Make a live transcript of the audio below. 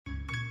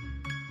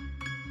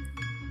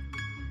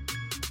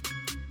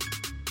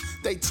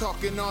They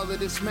talking all of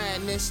this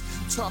madness,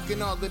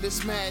 talking all of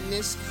this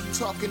madness,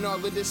 talking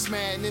all of this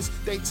madness.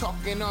 They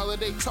talking all of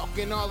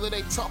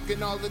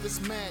this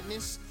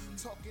madness.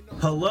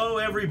 Hello,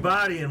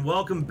 everybody, and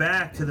welcome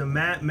back to the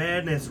Matt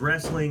Madness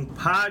Wrestling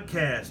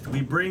Podcast.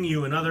 We bring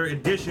you another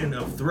edition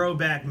of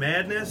Throwback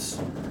Madness,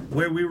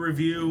 where we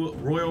review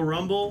Royal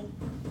Rumble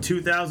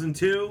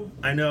 2002.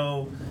 I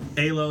know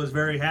Alo is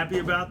very happy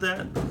about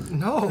that.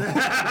 No.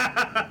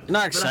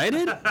 Not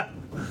excited?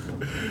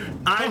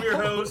 I'm your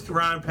host,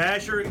 Ron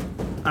Pashery.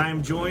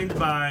 I'm joined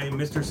by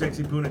Mr.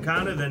 Sexy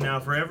Punakana, then now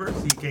forever,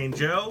 C-Kane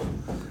Joe.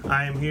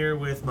 I am here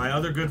with my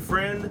other good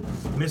friend,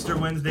 Mr.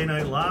 Wednesday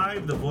Night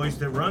Live, the voice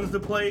that runs the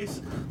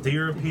place, the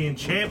European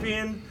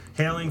champion,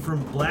 hailing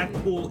from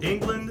Blackpool,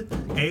 England,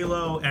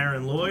 Alo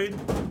Aaron Lloyd.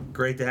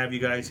 Great to have you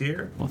guys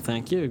here. Well,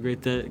 thank you.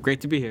 Great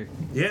to be here.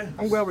 Yeah.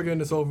 I'm glad we're getting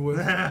this over with.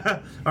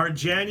 Our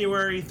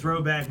January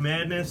Throwback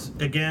Madness.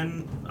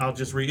 Again, I'll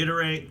just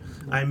reiterate,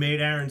 I made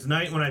Aaron's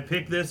night when I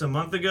picked this a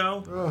month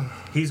ago.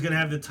 He's going to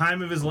have the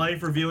time of his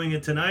life reviewing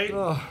it tonight.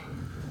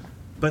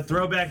 But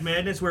Throwback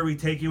Madness, where we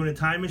take you in a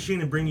time machine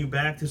and bring you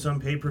back to some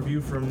pay-per-view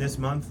from this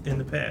month in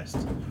the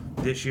past.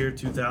 This year,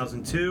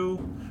 2002,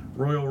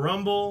 Royal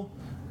Rumble,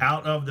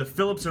 out of the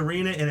Phillips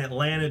Arena in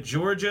Atlanta,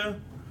 Georgia.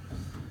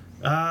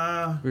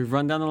 We've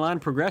run down the line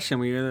of progression.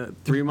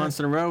 3 months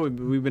in a row.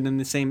 We've been in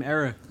the same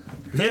era.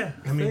 Yeah,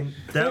 I mean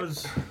that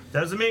was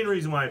the main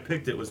reason why I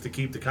picked it, was to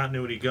keep the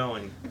continuity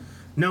going,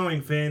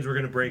 knowing fans were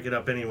going to break it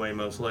up anyway,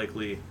 most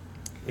likely.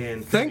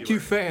 In Thank you,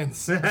 February.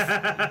 fans.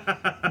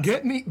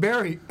 Get me,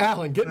 Barry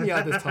Allen. Get me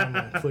out of this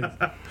timeline, please.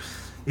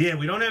 Yeah,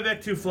 we don't have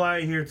Ek2 Fly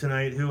here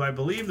tonight, who I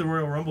believe the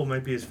Royal Rumble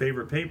might be his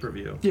favorite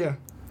pay-per-view. Yeah.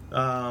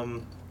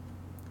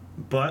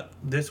 But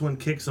this one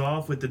kicks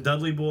off with the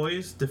Dudley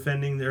Boys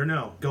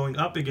going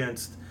up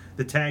against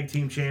the tag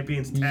team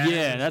champions. Taz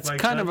Yeah, and that's Spike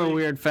kind Dudley. of a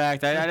weird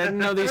fact. I didn't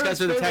know these guys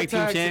were the tag team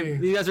Tag team.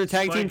 champions. These guys are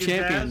tag team Spike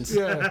and champions.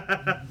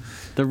 Yeah.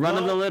 The run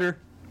of the litter.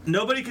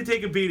 Nobody could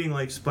take a beating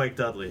like Spike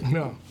Dudley.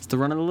 No. It's the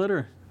run of the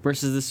litter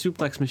versus the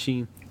suplex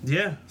machine.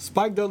 Yeah.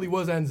 Spike Dudley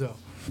was Enzo,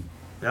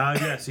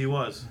 Yes, he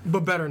was.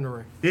 but better in the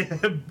ring. Yeah,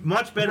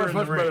 much better in the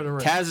Much ring. better in the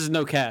ring. Taz is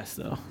no cast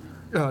though.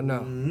 Oh,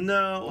 no.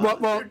 No, Well,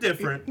 they're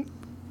different.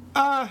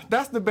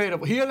 That's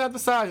debatable. He doesn't have to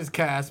size his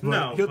cast, but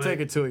No, he'll but-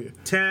 take it to you.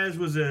 Taz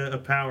was a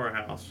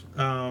powerhouse.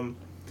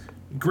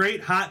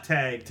 Great hot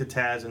tag to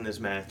Taz in this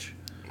match.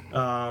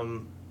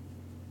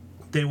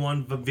 They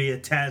won via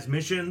Taz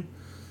Mission.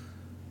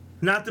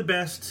 Not the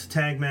best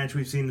tag match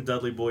we've seen the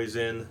Dudley Boys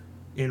in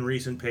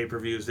recent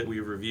pay-per-views that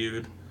we've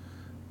reviewed.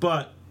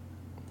 But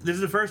this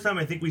is the first time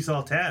I think we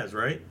saw Taz,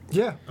 right?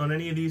 Yeah. On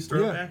any of these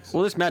throwbacks?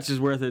 Well, this match is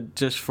worth it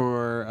just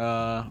for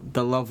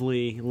the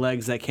lovely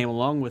legs that came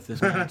along with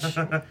this match.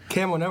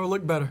 Cam will never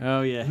look better.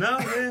 Oh yeah. No,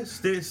 yeah,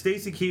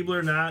 Stacy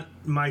Keibler, not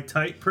my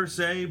type per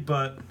se,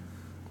 but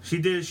she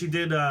did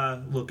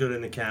look good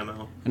in the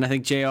camo. And I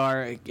think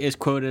JR is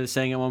quoted as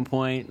saying at one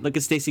point, "Look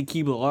at Stacy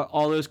Keibler,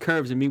 all those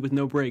curves and me with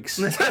no brakes."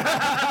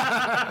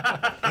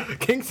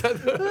 King said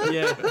that.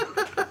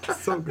 Yeah.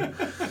 So good.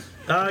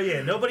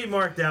 Yeah, nobody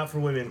marked out for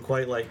women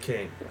quite like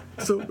King.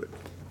 So good.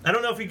 I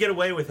don't know if he'd get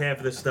away with half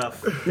of this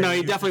stuff. No, that he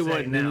used to definitely say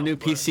wouldn't. In now, the new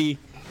but- PC.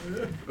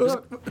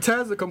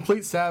 Taz is a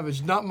complete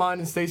savage, not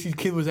minding Stacy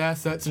Keibler's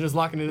assets and just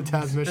locking in the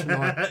Taz mission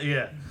on.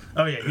 Yeah.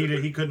 Oh, yeah,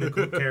 he couldn't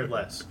have cared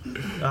less.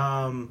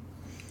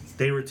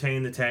 They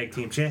retained the tag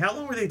team How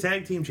long were they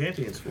tag team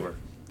champions for?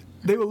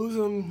 They were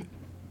losing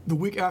the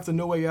week after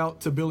No Way Out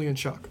to Billy and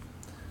Chuck.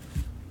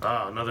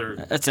 Oh, another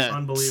That's a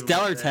unbelievable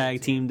stellar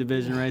tag team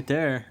division right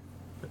there.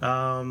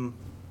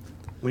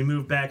 We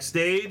move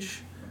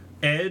backstage.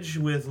 Edge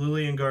with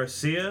Lillian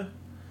Garcia.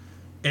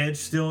 Edge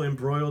still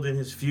embroiled in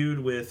his feud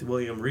with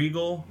William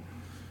Regal,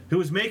 who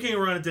was making a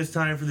run at this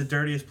time for the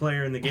dirtiest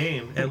player in the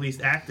game, at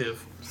least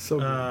active. So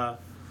good.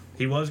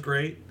 He was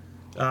great.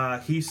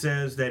 He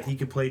says that he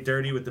could play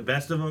dirty with the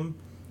best of them,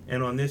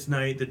 and on this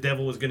night, the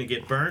devil was going to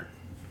get burnt.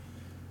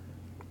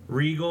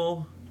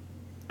 Regal,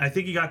 I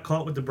think he got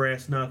caught with the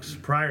brass knucks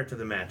prior to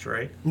the match,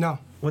 right? No.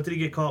 What did he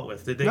get caught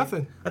with? Did they?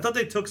 Nothing. I thought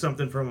they took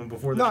something from him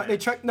before the No, match. they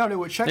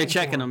were checking. They're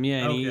checking for him,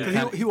 yeah. And Okay.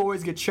 Because he will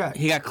always get checked.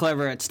 he got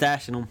clever at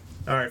stashing them.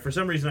 All right, for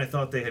some reason I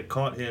thought they had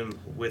caught him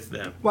with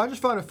them. Well, I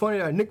just found it funny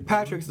that Nick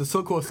Patrick's the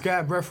so-called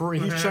scab referee.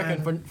 He's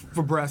checking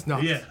for brass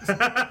knucks.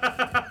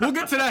 Yeah. We'll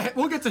get to that.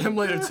 We'll get to him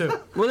later too.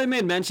 Well, they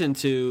made mention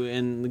to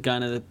in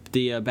kind of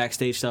the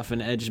backstage stuff,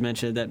 and Edge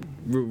mentioned that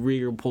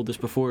Regal pulled this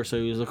before,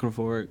 so he was looking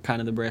for kind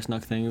of the brass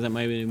knuck things. That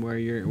might be what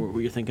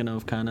you're thinking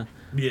of, kind of.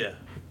 Yeah,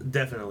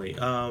 definitely.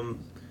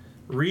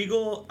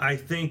 Regal, I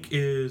think,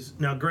 is...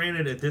 Now,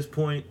 granted, at this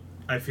point,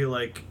 I feel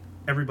like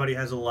everybody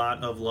has a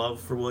lot of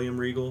love for William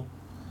Regal.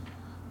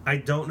 I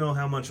don't know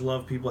how much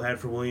love people had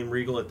for William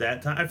Regal at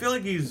that time. I feel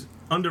like he's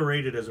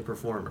underrated as a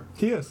performer.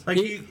 He is. Like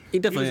He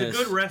definitely he was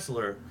is. a good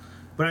wrestler,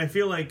 but I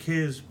feel like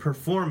his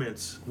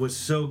performance was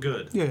so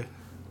good. Yeah.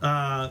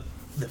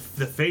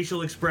 The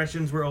facial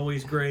expressions were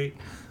always great.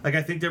 Like,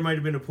 I think there might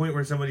have been a point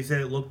where somebody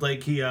said it looked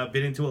like he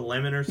bit into a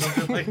lemon or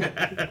something like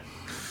that.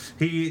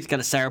 He's got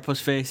a sourpuss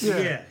face. Yeah.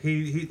 Yeah,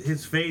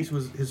 his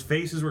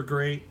faces were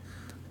great.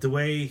 The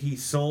way he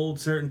sold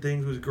certain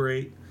things was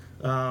great.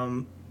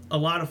 A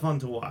lot of fun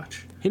to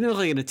watch. He didn't look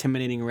like an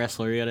intimidating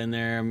wrestler yet in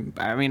there.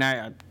 I mean,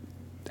 I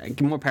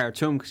give more power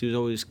to him because he was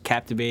always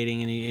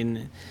captivating,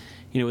 and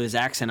with his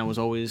accent, I was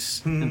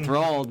always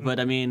enthralled. But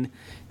I mean,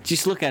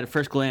 just look at it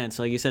first glance.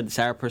 Like you said, the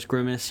Sourpuss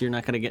Grimace. You're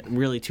not gonna get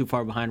really too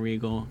far behind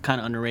Regal. Kind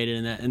of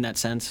underrated in that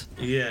sense.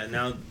 Yeah.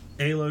 Now,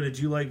 Alo, did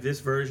you like this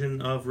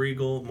version of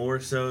Regal more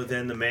so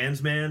than the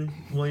Man's Man,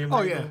 William?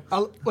 Oh Regal? yeah,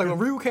 when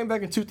Regal came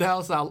back in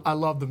 2000, I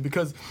loved him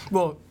because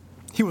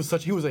he was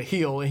a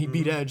heel and he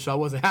beat Edge, so I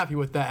wasn't happy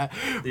with that.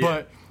 Yeah.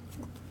 But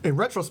in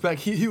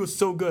retrospect, he was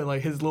so good.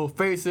 Like his little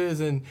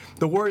faces and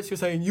the words he was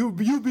saying, "You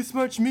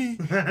besmirch me."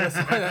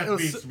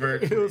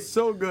 It was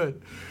so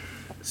good.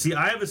 See,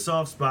 I have a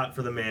soft spot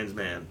for the Man's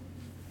Man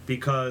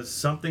because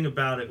something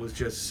about it was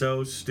just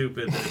so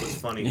stupid that it was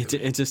funny.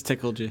 It just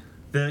tickled you.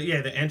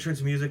 The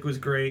entrance music was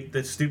great.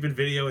 The stupid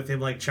video with him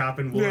like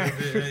chopping wood.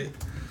 Yeah.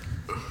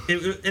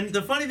 And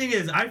the funny thing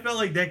is, I felt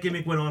like that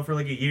gimmick went on for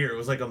like a year. It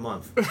was like a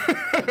month.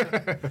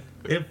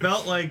 It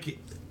felt like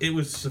it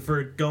was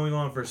for going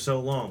on for so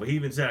long. But he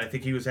even said, I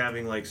think he was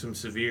having like some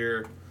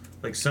severe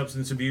like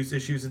substance abuse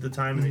issues at the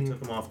time, and they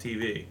took him off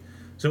TV.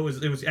 So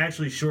it was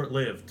actually short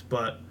lived,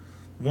 but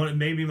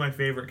maybe my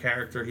favorite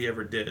character he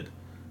ever did.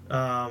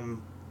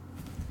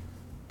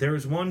 There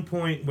was one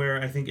point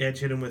where I think Edge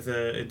hit him with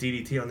a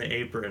DDT on the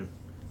apron,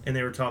 and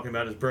they were talking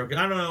about his broken.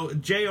 I don't know.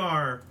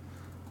 JR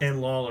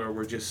and Lawler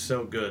were just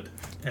so good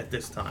at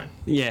this time.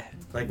 Yeah,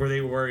 Like, where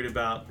they were worried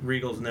about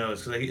Regal's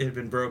nose because it had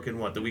been broken,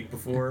 the week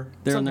before?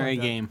 they're on Something their like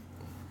A game.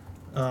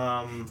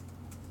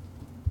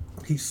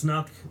 He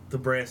snuck the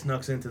brass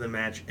knucks into the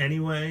match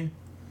anyway.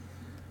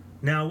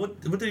 Now, what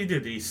did he do?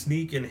 Did he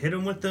sneak and hit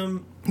him with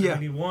them? Yeah.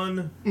 And he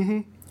won?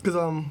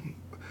 Because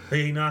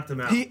He knocked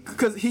him out.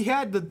 Because he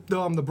had the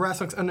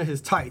brass knucks under his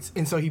tights,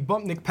 and so he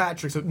bumped Nick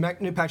Patrick, so Nick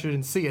Patrick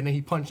didn't see it, and then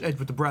he punched Edge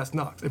with the brass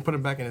knucks and put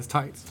him back in his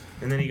tights.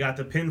 And then he got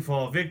the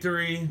pinfall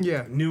victory.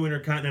 Yeah. New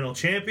Intercontinental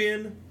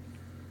Champion.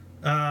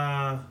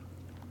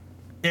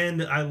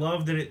 And I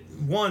love that it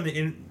won.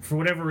 For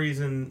whatever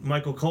reason,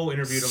 Michael Cole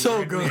interviewed him.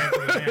 So directly good. after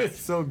the match It's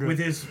so good.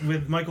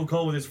 With Michael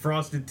Cole with his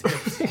frosted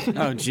tips.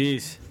 Oh,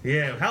 jeez.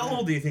 Yeah. How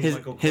old do you think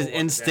Michael Cole His was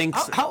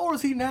instincts, How old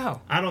is he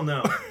now? I don't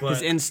know.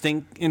 But his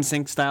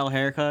instinct style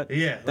haircut.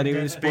 yeah, that he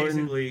like was that's sporting.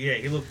 basically, yeah,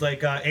 he looked like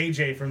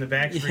AJ from the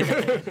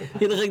Backstreet Boys.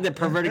 He looked like the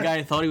perverted guy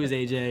who thought he was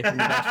AJ from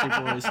the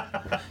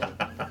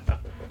Backstreet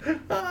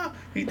Boys.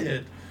 He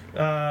did.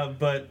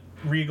 But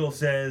Regal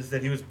says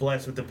that he was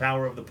blessed with the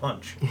power of the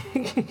punch,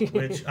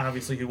 which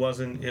obviously he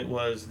wasn't. It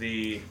was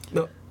the.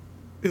 No.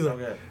 He's like,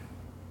 Okay.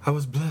 I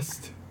was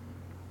blessed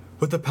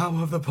with the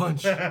power of the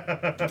punch.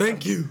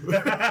 Thank you.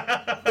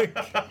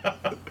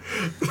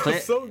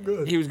 So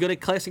good. He was good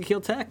at classic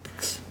heel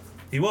tactics.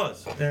 He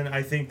was, and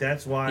I think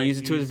that's why He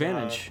used it to his he's,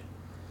 advantage.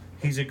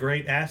 He's a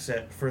great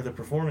asset for the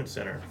Performance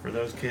Center for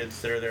those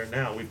kids that are there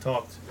now. We've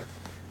talked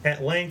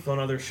at length on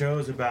other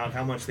shows about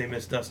how much they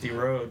miss Dusty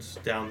Rhodes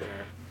down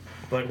there.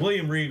 But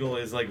William Regal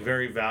is like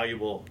very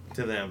valuable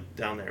to them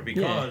down there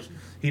because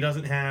he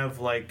doesn't have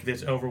like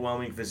this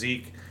overwhelming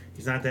physique.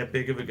 He's not that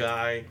big of a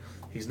guy.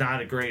 He's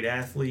not a great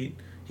athlete.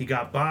 He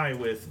got by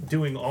with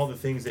doing all the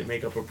things that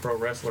make up a pro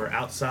wrestler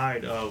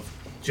outside of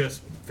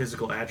just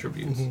physical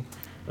attributes.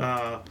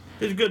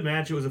 It was a good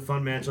match. It was a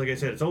fun match. Like I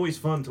said, it's always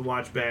fun to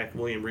watch back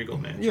William Regal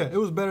match. Yeah, it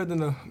was better than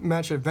the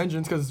match at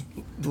Vengeance because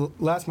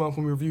last month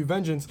when we reviewed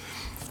Vengeance,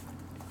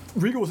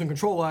 Regal was in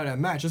control out of that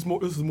match. This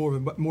was more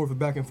of a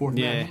back and forth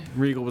Yeah, match.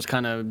 Regal was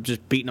kind of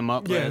just beating him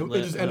up. Yeah, it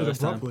just ended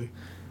last time. abruptly.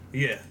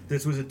 Yeah,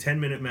 this was a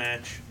 10-minute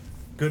match.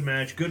 Good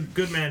match.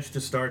 Good match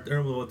to start.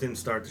 Well, it didn't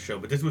start the show,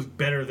 but this was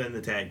better than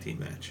the tag team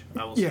match.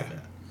 I will say Yeah.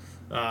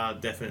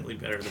 that. Definitely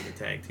better than the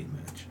tag team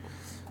match.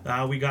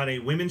 We got a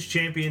women's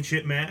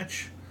championship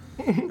match.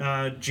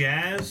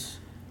 Jazz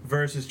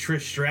versus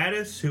Trish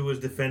Stratus, who was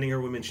defending her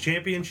women's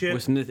championship.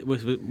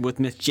 With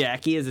Miss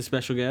Jackie as a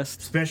special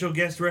guest. Special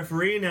guest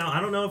referee. Now,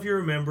 I don't know if you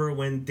remember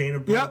when Dana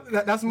Brooke...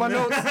 Yep, that's my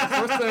notes.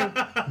 First thing,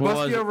 What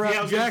was Busty it? around Yeah,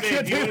 I was gonna Jackie say,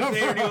 and do you want to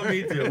say it or do you want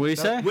me to? What do you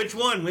say? Which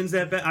one wins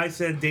that bet? I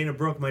said Dana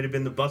Brooke might have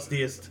been the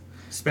bustiest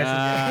special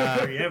guest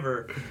referee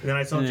ever. And then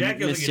I saw And then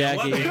Jackie. I was Miss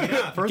like, you know what? Jackie.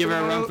 Maybe not. First Give her a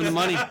of all, run for the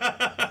money.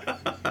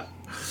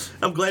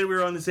 I'm glad we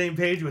were on the same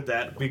page with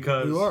that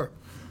because You are.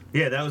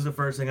 yeah, that was the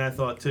first thing I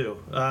thought too.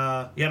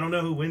 Yeah, I don't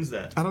know who wins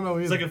that. I don't know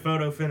It's either. like a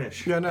photo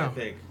finish. Yeah, I I know.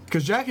 think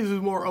Because Jackie's was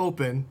more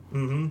open.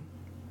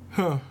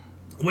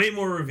 way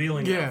more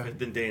revealing Yeah. outfit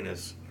than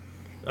Dana's.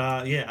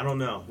 Yeah, I don't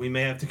know. We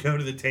may have to go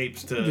to the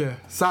tapes to. Yeah,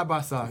 side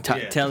by side.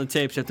 Yeah. Tell the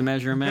tapes, you have to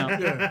measure him out.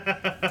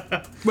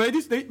 But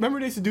remember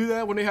they used to do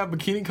that when they have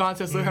bikini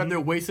contests. They have their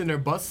waist and their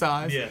bust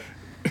size. Yeah.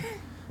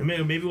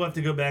 Maybe we'll have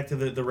to go back to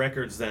the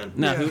records then.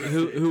 Now, Yeah.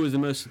 who was the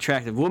most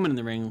attractive woman in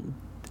the ring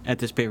at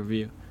this pay per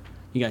view?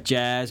 You got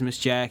Jazz, Miss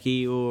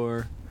Jackie,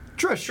 or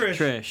Trish.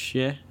 Trish?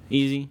 Yeah,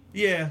 easy.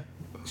 Yeah.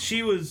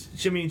 She was.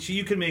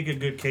 You can make a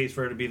good case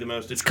for her to be the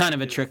most. It's kind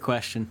of a trick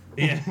question.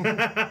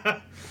 Yeah.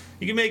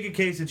 You can make a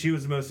case that she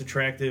was the most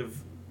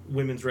attractive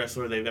women's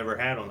wrestler they've ever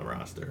had on the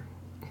roster.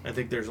 I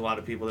think there's a lot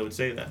of people that would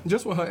say that.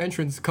 Just when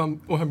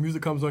her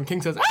music comes on,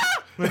 King says,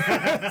 "Ah!"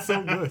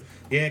 So good.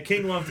 Yeah,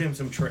 King loved him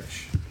some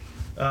Trish.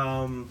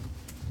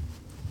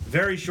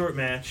 Very short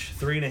match,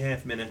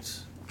 3.5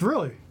 minutes.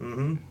 Really?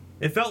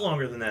 It felt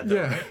longer than that, though,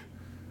 Yeah.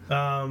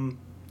 right?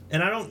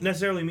 And I don't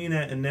necessarily mean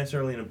that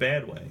necessarily in a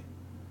bad way.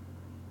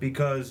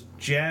 Because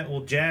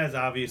Jazz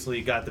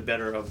obviously got the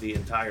better of the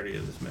entirety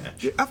of this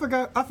match. I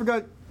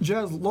forgot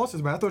Jazz lost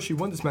this match. I thought she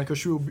won this match because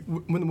she would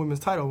win the women's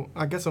title,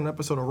 I guess, on an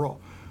episode of Raw.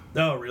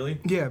 Oh, really?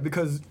 Yeah,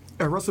 because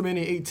at WrestleMania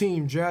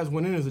 18, Jazz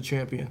went in as a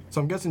champion. So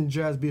I'm guessing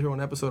Jazz beat her on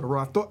an episode of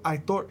Raw. I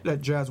thought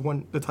that Jazz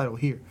won the title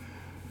here.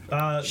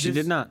 She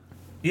did not.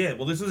 Yeah,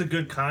 well, this was a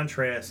good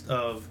contrast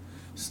of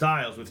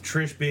styles, with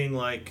Trish being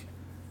like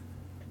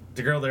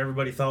the girl that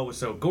everybody thought was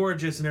so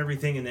gorgeous and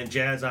everything, and then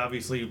Jazz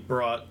obviously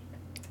brought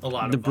a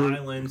lot of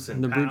violence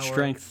and the power. brute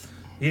strength.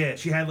 Yeah,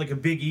 she had like a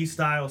Big E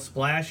style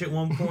splash at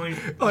one point.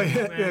 Oh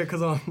yeah,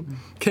 because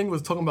King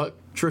was talking about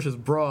Trish's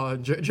bra,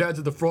 and Jazz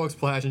did the frog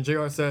splash, and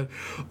JR said,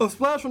 "A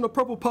splash from the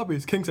purple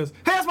puppies." King says,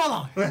 "Hands my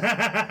line."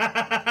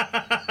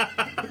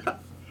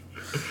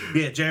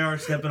 Yeah, JR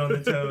stepping on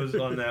the toes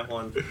on that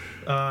one.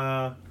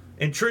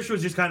 And Trish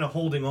was just kind of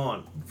holding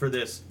on for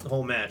this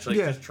whole match, like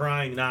just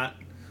trying not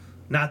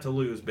to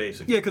lose,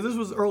 basically. Yeah, because this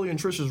was early in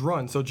Trish's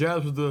run, so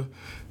Jazz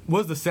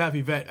was the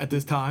savvy vet at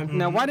this time.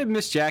 Now, why did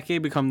Miss Jackie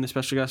become the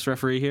special guest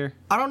referee here?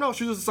 I don't know.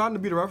 She was assigned to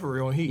be the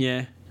referee on Heat.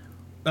 Yeah.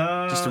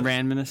 Just a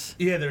randomness.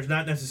 Yeah, there's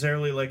not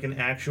necessarily like an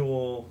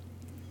actual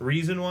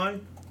reason why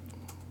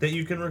that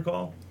you can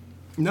recall.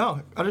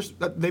 No,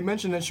 they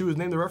mentioned that she was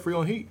named the referee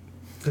on Heat.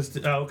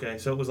 Okay,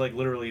 so it was like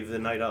literally the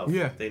night of.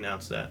 Yeah. They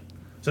announced that.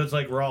 So it's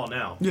like Raw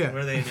now. Yeah.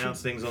 Where they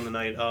announce things on the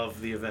night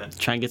of the event.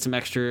 Try and get some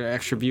extra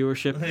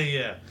viewership. Hey,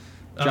 yeah.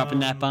 Dropping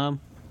that bomb.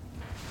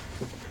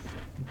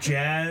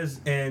 Jazz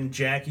and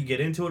Jackie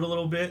get into it a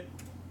little bit,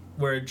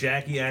 where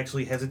Jackie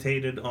actually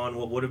hesitated on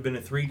what would have been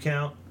a 3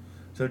 count.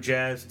 So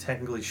Jazz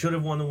technically should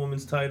have won the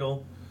women's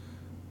title,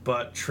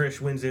 but Trish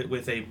wins it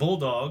with a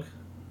bulldog.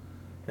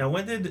 Now,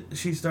 when did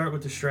she start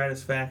with the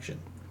Stratusfaction?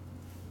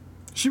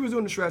 She was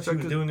doing the stretch. She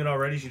was doing it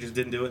already, she just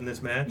didn't do it in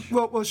this match?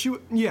 Well,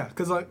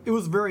 because it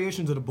was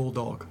variations of the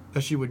bulldog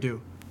that she would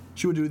do.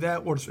 She would do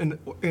that or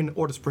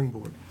the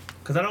springboard.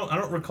 Because I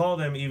don't recall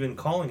them even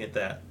calling it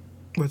that.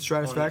 With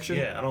Stratusfaction?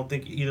 Yeah, I don't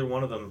think either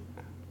one of them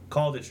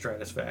called it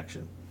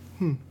Stratusfaction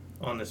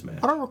on this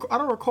match. I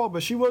don't recall,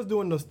 but she was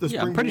doing the springboard.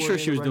 Yeah, I'm pretty sure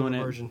and she the was doing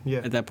regular it version. Yeah.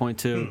 at that point,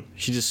 too.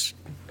 She just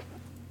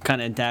kind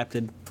of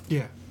adapted.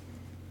 Yeah.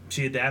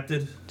 She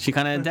adapted, She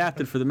kind of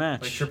adapted for the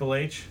match. like Triple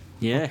H.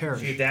 Yeah. Perish.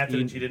 She adapted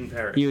and she didn't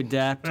perish. You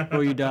adapt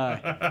or you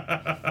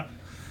die.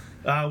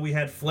 We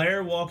had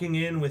Flair walking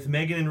in with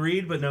Megan and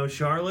Reed, but no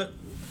Charlotte.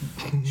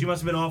 She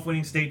must have been off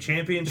winning state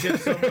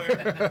championships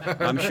somewhere.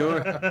 I'm sure.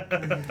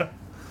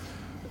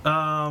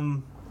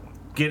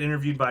 Get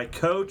interviewed by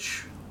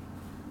Coach,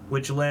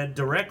 which led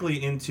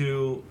directly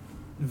into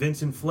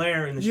Vince and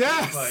Flair in the street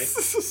Yes! fight.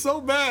 This is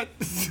so bad.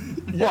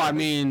 Well, I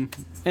mean,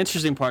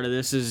 interesting part of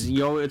this is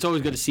it's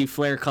always good to see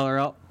Flair color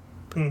up.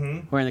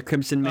 Wearing the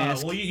crimson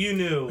mask. Well, you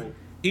knew,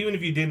 even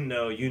if you didn't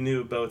know, you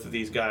knew both of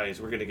these guys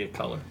were going to get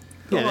color.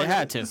 Yeah, they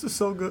had to. This is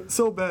so good.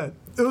 So bad.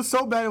 It was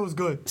so bad it was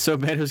good. So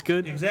bad it was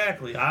good.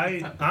 Exactly.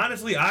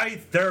 I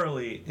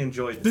thoroughly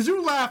enjoyed this. Did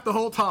you laugh the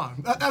whole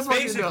time? That's what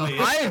Basically, you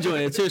know. I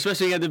enjoyed it too,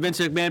 especially you got the Vince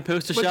McMahon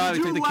poster But shot.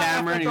 did He you took the laugh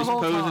camera at and he the was whole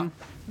posing. time?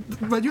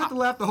 But you had to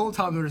laugh the whole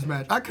time during this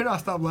match. I could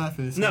not stop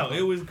laughing. No,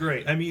 it was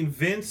great. I mean,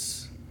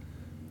 Vince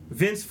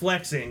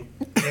flexing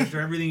after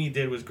everything he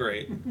did was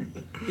great.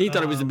 He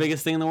thought it was the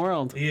biggest thing in the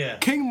world. Yeah.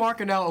 King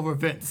marking out over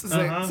Vince,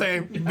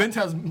 saying Vince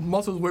has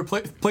muscles where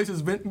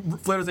places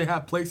Flair doesn't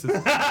have places.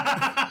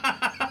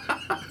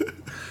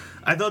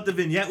 I thought the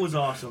vignette was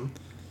awesome.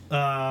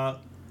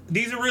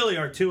 These are really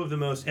two of the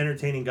most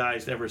entertaining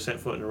guys to ever set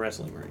foot in a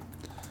wrestling ring.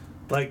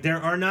 Like, there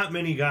are not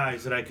many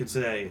guys that I could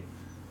say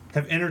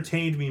have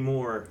entertained me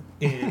more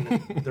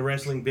in the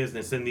wrestling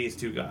business than these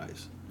two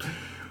guys.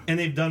 And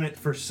they've done it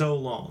for so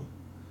long.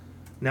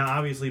 Now,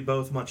 obviously,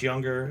 both much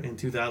younger in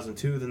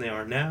 2002 than they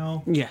are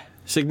now. Yeah,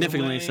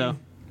 significantly so.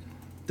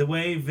 The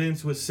way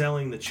Vince was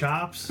selling the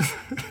chops,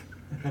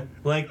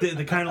 like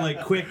the kind of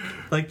like quick,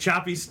 like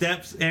choppy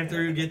steps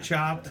after you get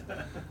chopped.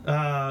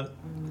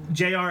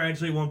 JR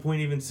actually at one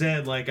point even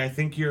said, like, I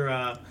think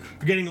you're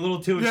getting a little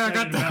too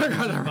excited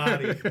about your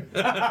body.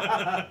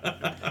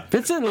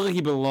 Vince didn't look like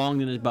he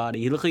belonged in his body.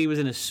 He looked like he was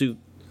in a suit.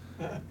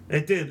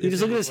 It did. You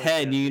just look at his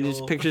head and you can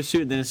just picture a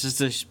suit, and then it's just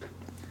this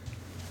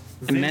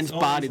immense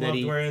body that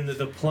he. wearing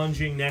the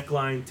plunging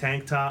neckline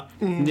tank top,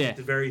 Yeah.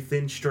 the very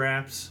thin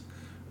straps.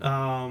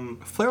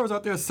 Flair was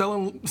out there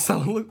selling,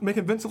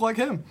 making Vince look like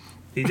him.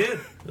 He did.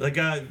 Like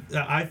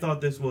I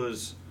thought this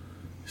was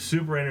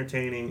super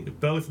entertaining.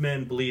 Both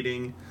men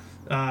bleeding.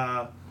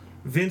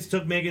 Vince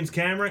took Megan's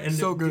camera, and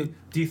So good.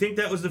 Do you think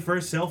that was the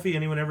first selfie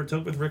anyone ever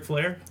took with Ric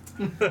Flair?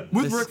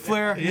 With Ric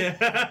Flair.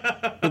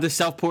 Yeah. With the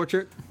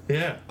self-portrait.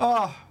 Yeah.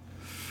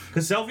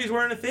 Because selfies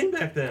weren't a thing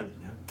back then.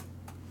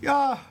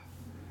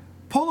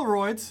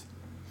 Polaroids.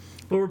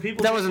 But were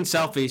people? That wasn't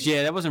selfies.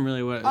 Yeah, that wasn't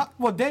really what.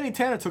 Well, Danny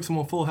Tanner took some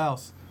on Full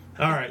House.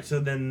 All right, so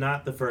then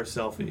not the first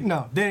selfie.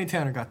 No, Danny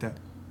Tanner got that.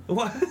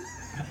 What?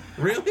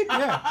 Really?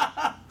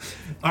 Yeah.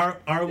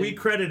 Are we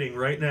crediting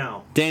right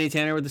now Danny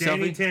Tanner with the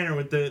Danny selfie? Tanner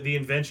with the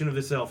invention of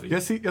the selfie?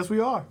 Yes, we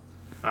are.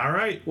 All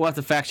right. We'll have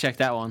to fact check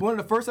that one. One of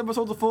the first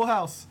episodes of Full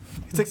House.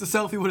 He takes a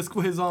selfie with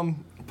his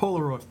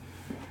Polaroid.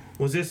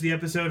 Was this the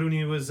episode when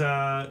he was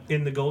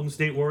in the Golden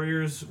State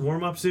Warriors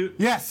warm-up suit?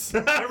 Yes.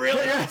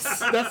 Really? Yes.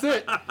 That's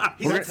it.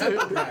 We're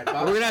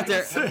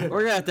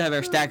gonna have to have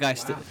our stat guy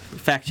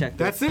fact check.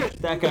 That's it.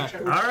 Stat guy.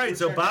 All right,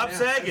 so Bob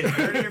Saget, you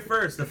heard it here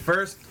first.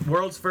 The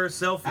world's first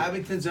selfie.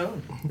 Abington's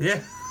own. Yeah.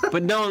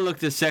 But no one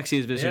looked as sexy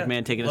as Vince Yeah,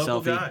 McMahon taking a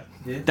local selfie. guy.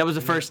 Yeah. That was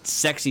the first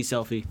sexy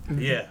selfie.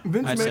 Yeah.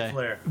 Vince I'd made, say.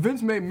 Flair.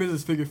 Vince made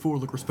Mrs. Figure 4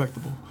 look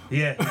respectable.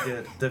 Yeah, he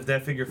did.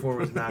 That figure 4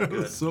 was not It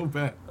good. was so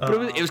bad.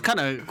 But it was kind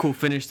of a cool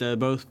finish to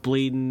both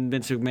bleeding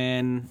Vince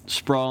McMahon,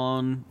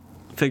 sprawling,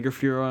 figure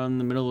 4 on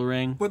the middle of the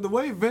ring. But the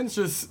way Vince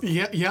just,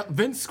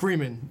 Vince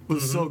screaming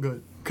was so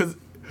good. Because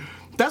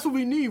that's what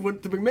we need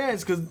with the McMahons,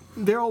 because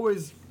they're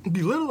always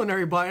belittling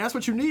everybody. And that's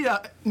what you need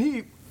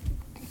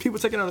people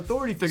taking out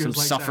authority figures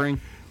Some like suffering.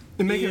 that.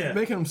 And making Yeah.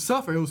 them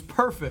suffer. It was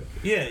perfect.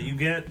 Yeah, you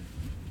get...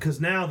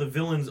 Because now the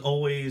villains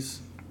always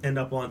end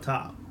up on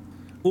top.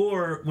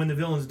 Or when the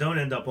villains don't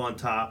end up on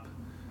top,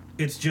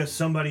 it's just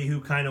somebody who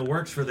kind of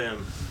works for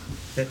them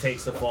that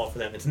takes the fall for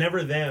them. It's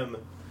never them.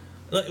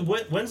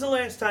 When's the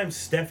last time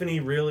Stephanie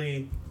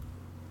really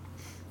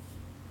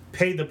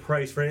paid the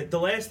price for it? The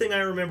last thing I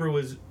remember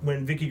was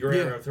when Vicky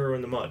Guerrero threw her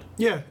in the mud.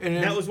 Yeah. And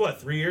then, That was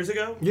what, 3 years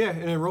ago? Yeah,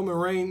 and then Roman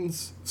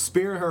Reigns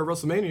spearing her at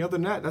WrestleMania. Other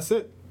than that, that's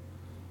it.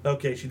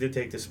 Okay, she did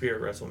take the spear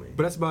at WrestleMania.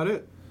 But that's about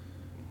it.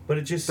 But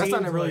it just That's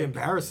seems not really like,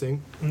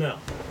 embarrassing. No.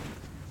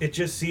 It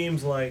just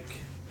seems like...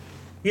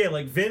 Yeah,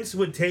 like Vince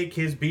would take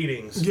his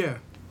beatings Yeah.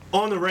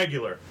 on the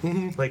regular.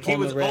 Like he On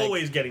the was reg.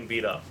 always getting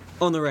beat up.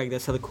 On the reg,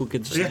 that's how the cool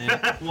kids are saying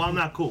it. Well, I'm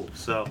not cool,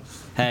 so...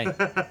 Hey,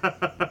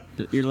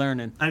 you're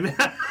learning. I mean,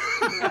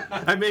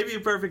 I may be a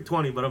perfect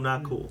 20, but I'm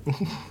not cool.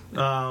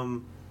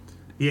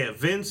 Yeah,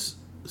 Vince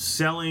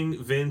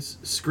selling, Vince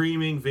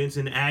screaming, Vince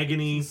in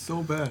agony.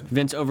 So bad.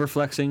 Vince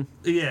overflexing.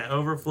 Yeah,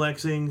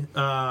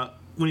 overflexing.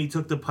 When he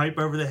took the pipe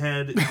over the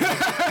head.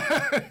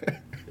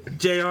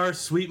 JR's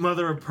Sweet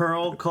Mother of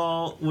Pearl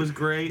call was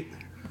great.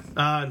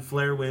 And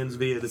Flair wins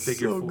via the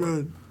figure So 4.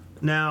 good.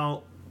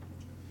 Now,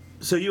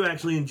 so you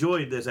actually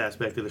enjoyed this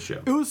aspect of the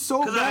show. It was so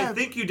Because bad. I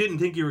think you didn't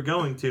think you were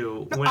going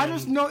to. When, I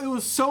just know it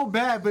was so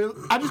bad, but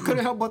I just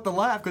couldn't help but to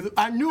laugh because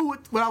I knew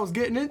what I was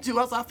getting into.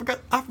 I forgot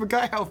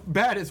how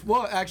bad it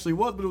actually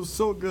was, but it was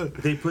so good.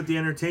 they put the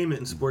entertainment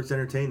in sports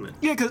entertainment.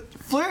 Yeah, because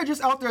Flair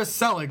just out there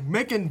selling,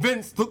 making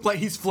Vince look like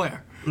he's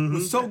Flair. It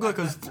was so good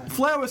because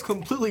Flair was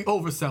completely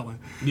overselling.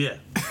 Yeah.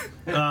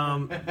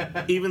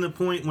 Even the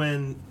point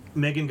when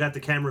Megan got the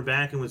camera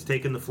back and was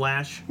taking the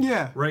flash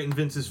Yeah. right in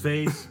Vince's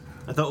face,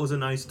 I thought was a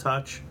nice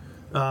touch.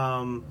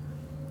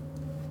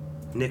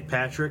 Nick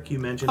Patrick, you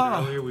mentioned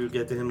earlier. We would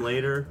get to him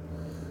later.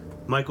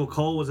 Michael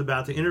Cole was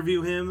about to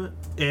interview him,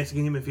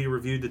 asking him if he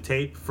reviewed the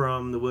tape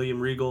from the William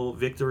Regal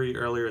victory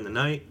earlier in the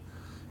night.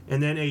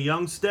 And then a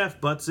young Steph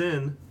butts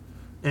in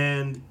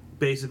and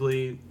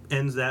basically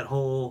ends that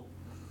whole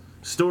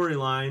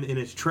storyline in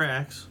its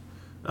tracks.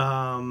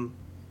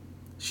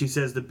 She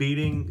says the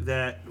beating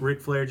that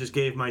Ric Flair just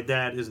gave my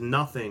dad is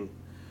nothing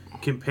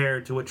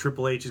compared to what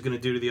Triple H is going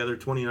to do to the other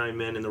 29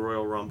 men in the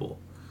Royal Rumble.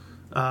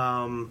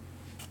 But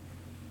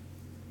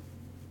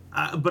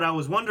I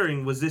was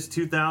wondering, was this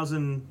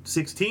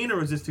 2016 or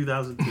was this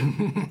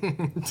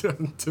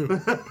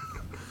 2002?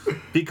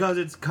 Because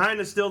it's kind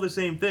of still the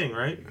same thing,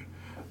 right?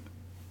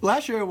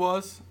 Last year it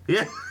was,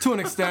 Yeah. to an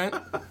extent.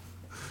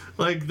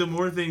 Like, the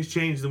more things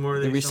change, the more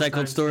they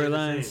recycled sometimes stay the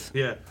storylines.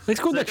 same. Yeah. Let's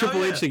go It's back like,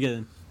 Triple oh, H yeah.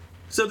 again.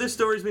 So this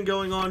story's been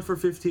going on for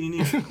 15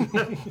 years.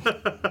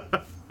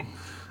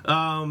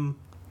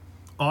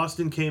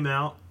 Austin came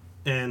out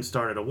and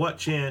started a what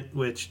chant,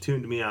 which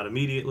tuned me out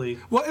immediately.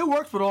 Well, it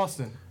works with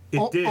Austin.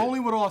 It did. Only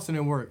with Austin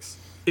it works.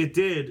 It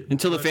did.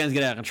 Until the but- fans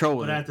get out of control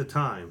with But it. at the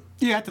time.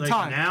 Yeah, at the Like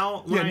time.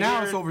 now, when yeah, I now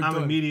hear it's it, overdone.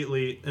 I'm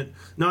immediately...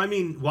 no, I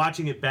mean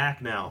watching it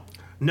back now.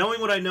 Knowing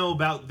what I know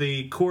about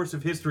the course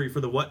of history for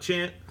the what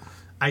chant,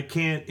 I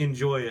can't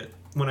enjoy it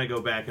when I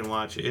go back and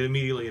watch it. It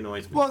immediately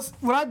annoys me. Well,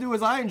 what I do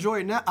is I enjoy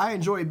it now. I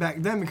enjoy it back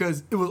then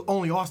because it was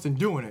only Austin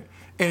doing it,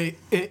 and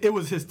it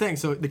was his thing.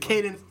 So the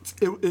cadence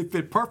it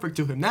fit perfect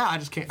to him. Now I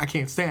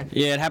can't stand it.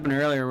 Yeah, it happened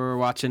earlier. We were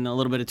watching a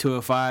little bit of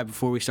 205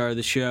 before we started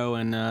the show,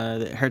 and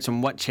heard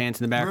some what chants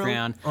in the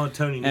background. Oh,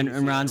 Tony. And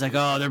needs Ron's to- like,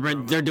 "Oh,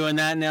 they're doing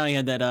that now." He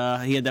had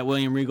that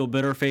William Regal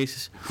bitter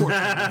face. They're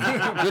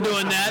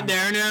doing that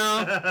there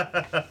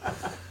now.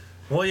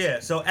 Well, yeah.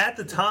 So at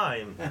the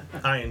time,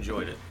 I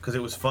enjoyed it because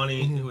it was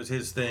funny. It was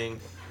his thing.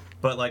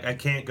 But like, I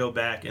can't go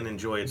back and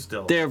enjoy it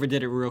still. They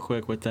overdid it real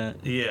quick with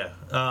that. Yeah.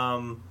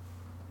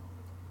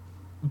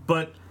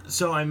 But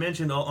so I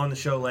mentioned on the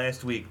show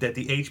last week that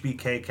the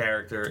HBK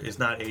character is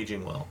not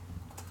aging well.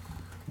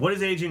 What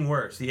is aging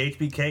worse, the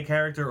HBK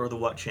character or the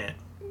what chant?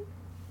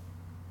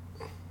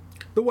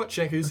 The what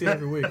chant you see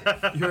every week.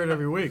 You hear it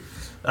every week.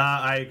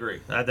 I agree.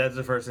 That's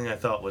the first thing I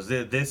thought was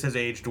this has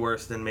aged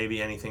worse than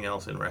maybe anything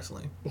else in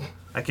wrestling.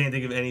 I can't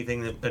think of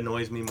anything that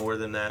annoys me more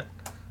than that.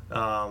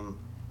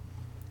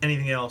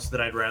 anything else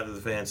that I'd rather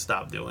the fans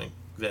stop doing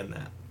than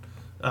that.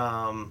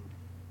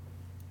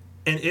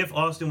 And if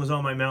Austin was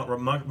on my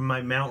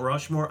Mount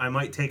Rushmore, I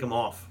might take him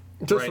off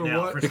Just right for now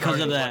what? for Because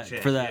starting of one that.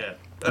 chance. For that.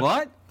 Yeah.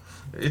 What?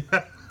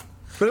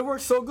 But it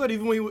worked so good,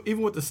 even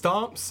with the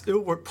stomps, it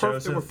worked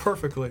perfect. It Joseph. worked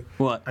perfectly.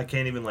 What? I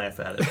can't even laugh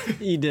at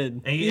it. You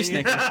did. And You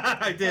snickered.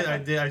 I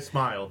did. I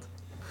smiled.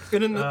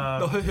 And then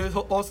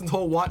Austin's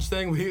whole watch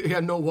thing, he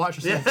had no watch.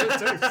 Or something.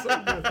 It was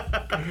so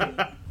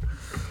good.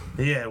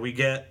 Yeah, we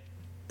get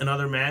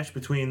another match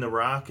between The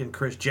Rock and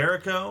Chris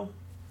Jericho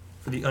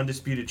for the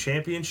Undisputed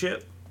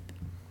Championship.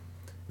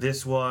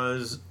 This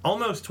was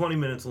almost 20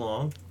 minutes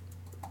long.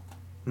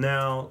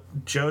 Now,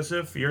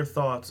 Joseph, your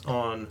thoughts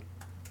on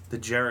the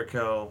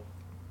Jericho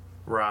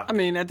Rock? I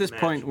mean, at this match?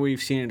 point,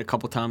 we've seen it a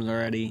couple times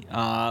already.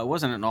 It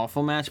wasn't an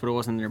awful match, but it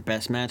wasn't their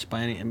best match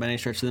by any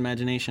stretch of the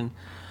imagination.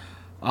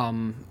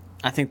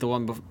 I think the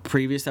one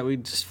previous that we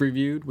just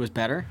reviewed was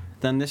better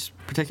than this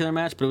particular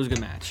match, but it was a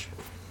good match.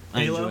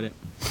 I Halo? enjoyed it.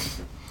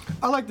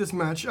 I like this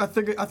match. I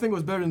think it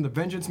was better than the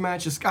Vengeance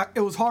match.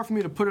 It was hard for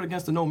me to put it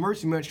against the No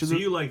Mercy match So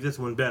you like this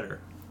one better?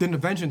 than the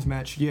Vengeance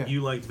match. Yeah.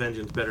 You liked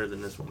Vengeance better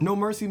than this one? No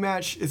Mercy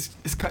match is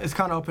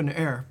kind of up in the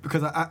air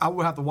because I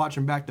would have to watch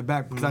them back to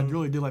back because I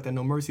really did like that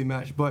No Mercy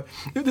match. But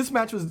this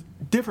match was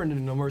different than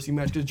the No Mercy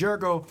match because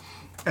Jericho,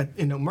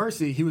 in No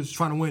Mercy, he was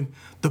trying to win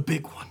the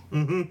big one.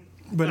 Mm-hmm.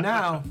 But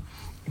now,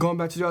 going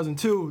back to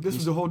 2002, this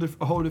was a whole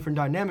different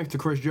dynamic to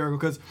Chris Jericho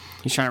because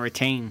He's trying to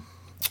retain.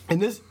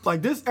 and this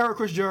era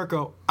Chris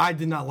Jericho, I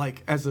did not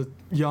like as a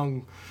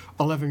young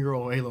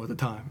 11-year-old Halo at the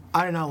time.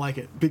 I did not like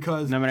it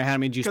because No matter how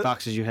many juice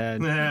boxes you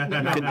had,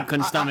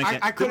 couldn't stomach it.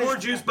 I The couldn't. more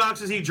juice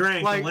boxes he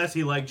drank, Like, the less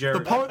he liked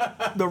Jericho.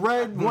 The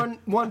red one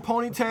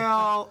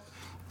ponytail,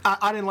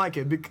 I didn't like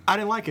it. I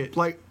didn't like it.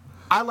 Like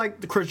I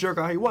liked the Chris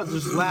Jericho how he was,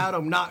 just loud,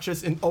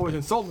 obnoxious, and always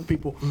insulting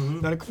people.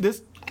 Now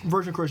this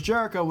version of Chris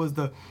Jericho was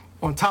the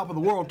on top of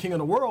the world, king of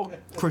the world,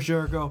 Chris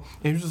Jericho,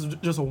 and he was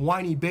just a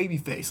whiny baby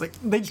face. Like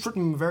they stripped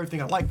him of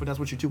everything I like, but that's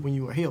what you do when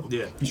you were heel.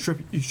 Yeah. You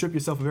strip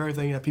yourself of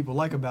everything that people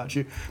like about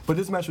you. But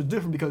this match was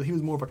different because he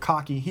was more of a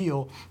cocky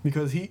heel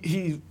because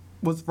he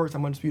was the first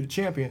time Undisputed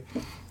Champion.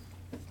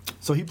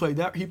 So he played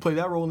that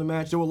role in the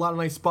match. There were a lot of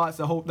nice spots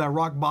that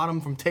rock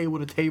bottom from table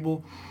to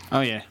table.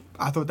 Oh yeah.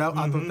 I thought that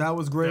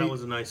was great. That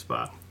was a nice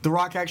spot. The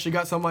Rock actually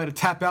got somebody to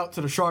tap out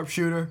to the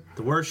sharpshooter.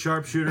 The worst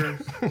sharpshooter.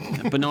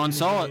 But no one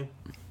saw it.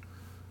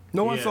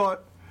 No one Yeah. saw it.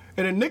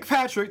 And then Nick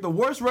Patrick, the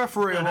worst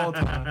referee of all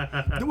time.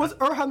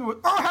 Earl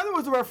Hebner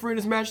was the referee in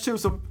this match too.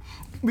 So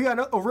we got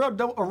a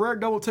rare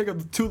double take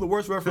of two of the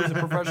worst referees in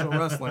professional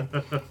wrestling.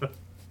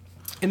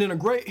 And then a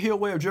great heel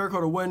way of Jericho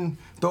to win,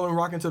 throwing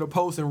Rock into the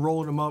post and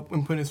rolling him up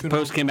and putting his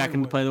Post came back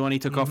into play, the one he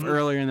took off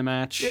earlier in the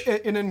match.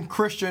 And then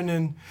Christian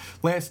and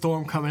Lance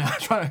Storm coming out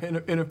trying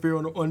to interfere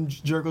on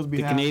Jericho's The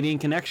behalf. Canadian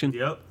connection.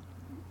 Yep.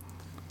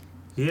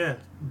 Yeah.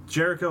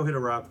 Jericho hit a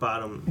rock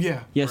bottom.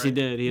 Yeah. Yes, he Right.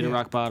 did. He hit a Yeah.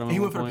 rock bottom. He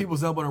at went one for the point.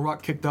 people's elbow and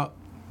Rock kicked up.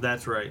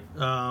 That's right.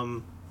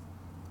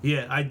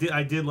 Yeah, I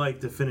did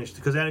like the finish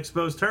because that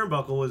exposed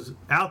turnbuckle was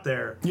out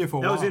there. Yeah, for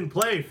a that was while. in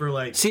play for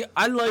like See,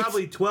 I like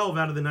probably 12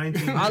 out of the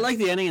 19. I like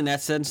the ending in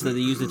that sense that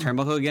they used the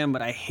turnbuckle again,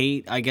 but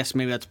I guess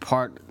maybe that's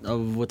part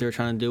of what they were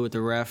trying to do with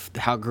the ref,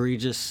 how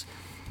egregious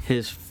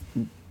his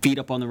feet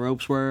up on the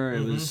ropes were.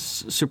 It was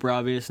super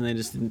obvious, and they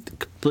just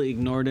completely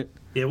ignored it.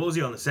 Yeah, what was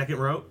he on the second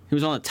rope? He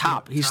was on the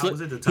top. He, top?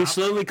 Was it the top? he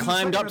slowly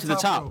climbed second up or to the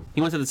top top. rope?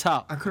 He went to the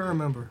top. I couldn't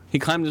remember. He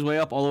climbed his way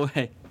up all the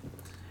way.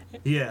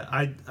 Yeah,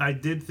 I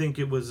did think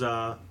it was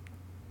a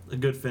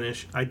good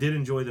finish. I did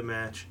enjoy the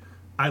match.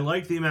 I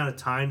liked the amount of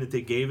time that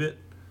they gave it.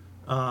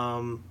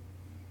 I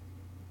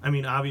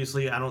mean,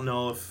 obviously, I don't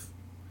know if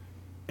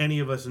any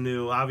of us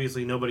knew.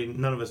 Obviously,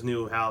 none of us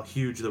knew how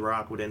huge The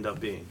Rock would end up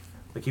being.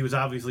 Like, he was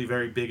obviously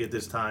very big at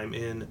this time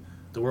in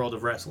the world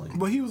of wrestling.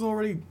 But he was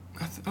already.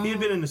 He had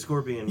been in the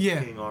Scorpion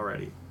Yeah. King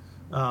already.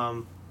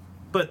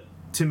 But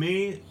to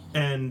me,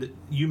 and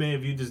you may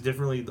have viewed this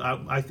differently,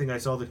 I think I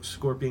saw the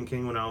Scorpion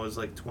King when I was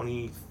like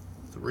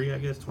 23, I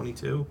guess,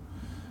 22.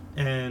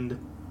 And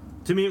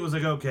to me, it was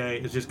like, okay,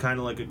 it's just kind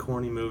of like a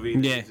corny movie.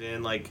 that Yeah. he's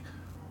in. Like,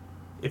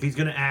 if he's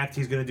going to act,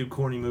 he's going to do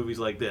corny movies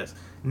like this.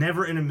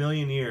 Never in a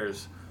million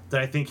years that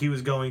I think he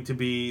was going to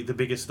be the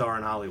biggest star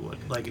in Hollywood.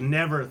 Like,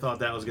 never thought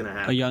that was going to A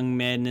happen. young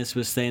madness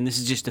was saying, "This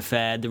is just a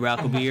fad. The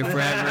Rock will be here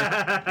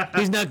forever.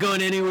 He's not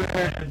going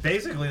anywhere."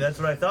 Basically, that's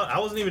what I thought. I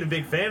wasn't even a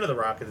big fan of The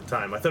Rock at the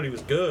time. I thought he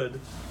was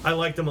good. I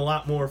liked him a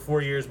lot more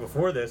 4 years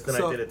before this than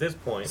I did at this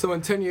point. So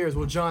in 10 years,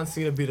 will John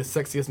Cena be the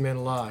sexiest man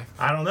alive?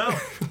 I don't know.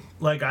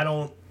 Like, I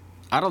don't...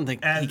 I don't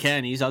think he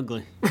can. He's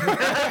ugly.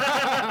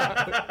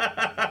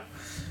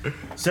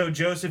 So,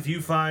 Joseph,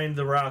 you find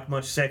The Rock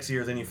much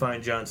sexier than you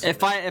find John Cena.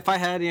 If I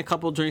had a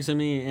couple drinks in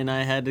me and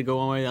I had to go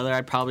one way or the other,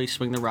 I'd probably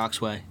swing The Rock's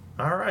way.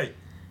 All right.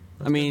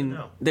 I mean,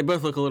 know. they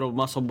both look a little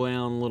muscle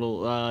bound, a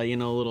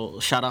little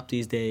shot up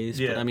these days.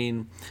 Yeah. But I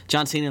mean,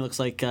 John Cena looks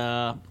like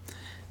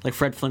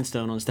Fred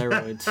Flintstone on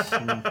steroids.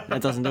 And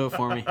that doesn't do it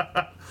for me.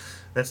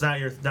 That's not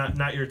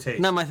your taste.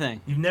 Not my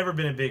thing. You've never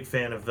been a big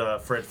fan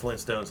of Fred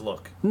Flintstone's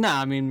look. No,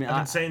 I mean, I've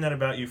been saying that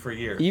about you for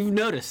years. You've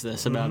noticed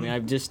this about me.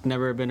 I've just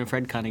never been a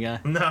Fred kind of guy.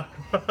 No.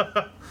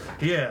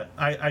 Yeah,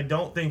 I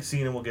don't think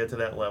Cena will get to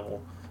that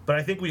level. But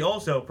I think we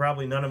also,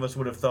 probably none of us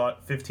would have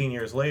thought 15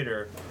 years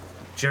later,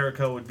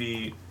 Jericho would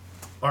be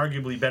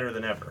arguably better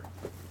than ever.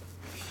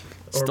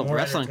 Or Still more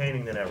wrestling.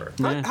 entertaining than ever.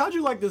 Yeah. How'd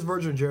you like this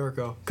version of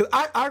Jericho? Because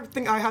I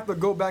think I have to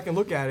go back and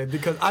look at it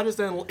because I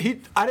didn't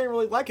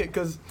really like it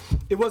because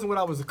it wasn't what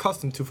I was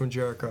accustomed to from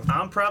Jericho.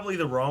 I'm probably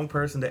the wrong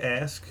person to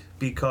ask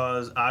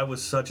because I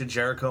was such a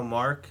Jericho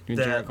mark.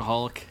 You're a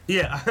Jerichoholic.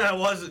 Yeah, I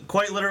was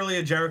quite literally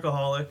a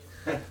Jerichoholic.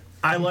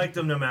 I liked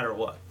him no matter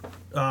what.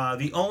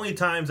 The only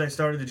times I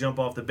started to jump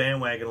off the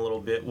bandwagon a little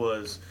bit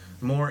was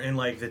more in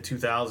like the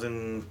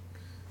 2000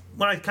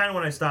 when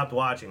I stopped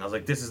watching. I was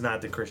like, this is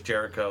not the Chris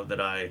Jericho that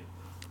I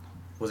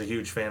was a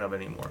huge fan of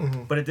anymore.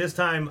 Mm-hmm. But at this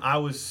time, I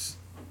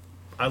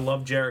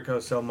loved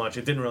Jericho so much.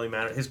 It didn't really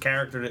matter. His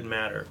character didn't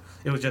matter.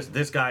 It was just,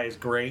 this guy is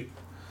great.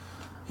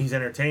 He's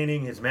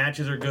entertaining. His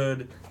matches are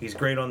good. He's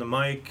great on the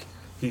mic.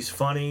 He's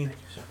funny.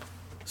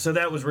 So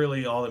that was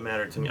really all that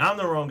mattered to me. I'm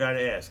the wrong guy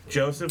to ask.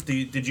 Joseph,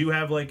 did you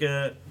have like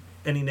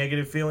any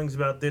negative feelings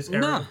about this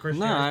era of Chris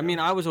Jericho? I mean,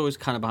 I was always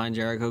kind of behind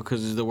Jericho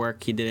because of the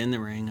work he did in the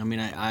ring. I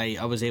mean,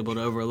 I was able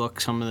to overlook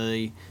some of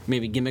the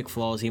maybe gimmick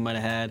flaws he might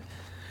have had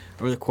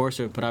over the course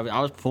of it, but I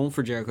was pulling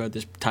for Jericho at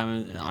this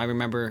time. I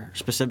remember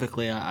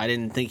specifically, I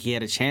didn't think he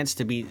had a chance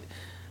to beat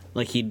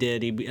like he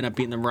did. He ended up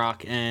beating The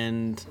Rock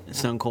and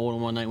Stone Cold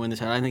in one night win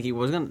this. I didn't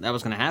think that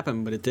was gonna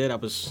happen, but it did. I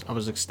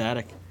was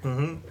ecstatic.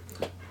 Mm-hmm.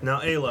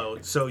 Now, Alo,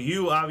 so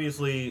you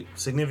obviously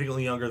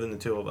significantly younger than the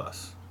two of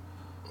us.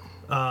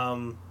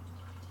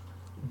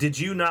 Did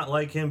you not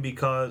like him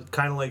because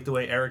kind of like the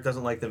way Eric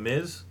doesn't like The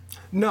Miz?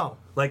 No.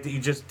 Like that you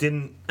just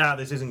didn't,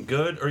 this isn't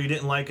good? Or you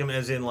didn't like him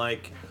as in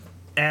like,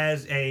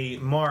 as a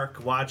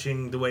mark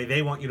watching the way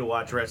they want you to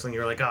watch wrestling,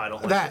 you're like, I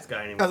don't like this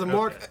guy anymore. As a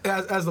mark,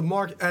 as the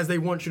mark as they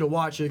want you to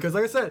watch it. Because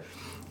like I said,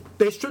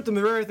 they stripped him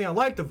of everything I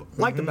liked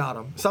about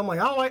him. So I'm like,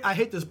 I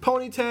hate this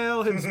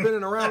ponytail, him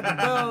spinning around the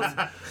belts.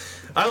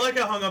 I like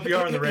how hung up you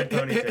are on the red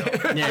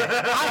ponytail.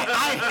 Yeah,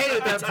 I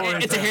hated that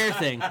ponytail. it's a hair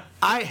thing.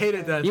 I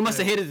hated that. You must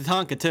have hated the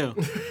Tonka too.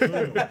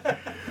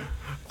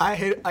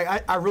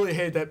 I really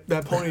hated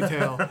that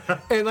ponytail,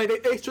 and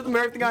like they stripped him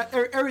of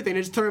everything.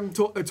 They just turned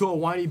him into a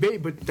whiny baby.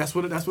 But that's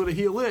what a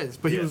heel is.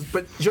 But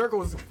but Jericho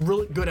was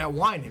really good at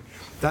whining.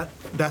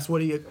 That's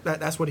what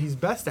he's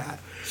best at.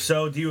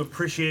 So do you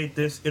appreciate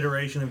this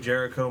iteration of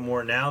Jericho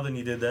more now than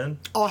you did then?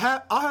 I'll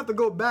have to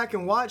go back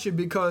and watch it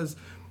because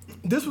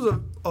this was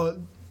a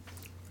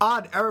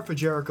odd era for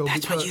Jericho.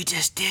 That's what you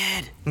just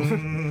did.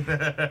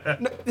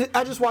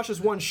 I just watched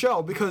this one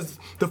show because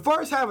the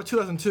first half of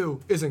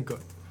 2002 isn't good.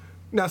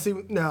 Now,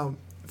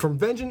 from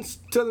Vengeance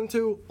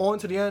 2002 on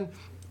to the end,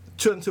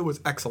 2002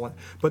 was excellent.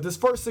 But this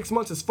first 6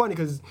 months is funny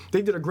because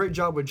they did a great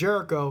job with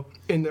Jericho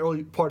in the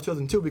early part of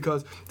 2002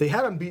 because they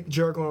had him beat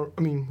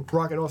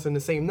Rock and Austin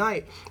the same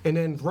night. And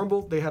then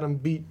Rumble, they had him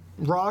beat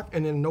Rock,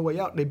 and then No Way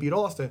Out, they beat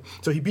Austin.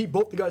 So he beat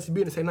both the guys he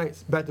beat in the same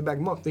night, back-to-back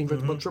month. Then he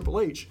beat Triple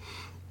H.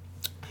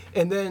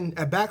 And then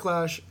at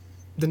Backlash,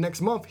 the next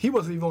month, he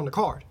wasn't even on the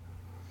card.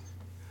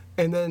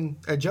 And then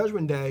at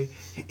Judgment Day,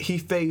 he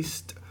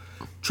faced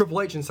Triple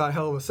H inside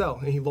Hell in a Cell,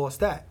 and he lost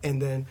that.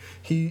 And then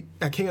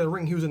at King of the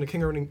Ring, he was in the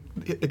King of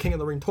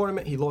the Ring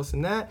tournament. He lost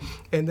in that.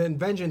 And then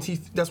Vengeance,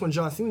 that's when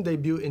John Cena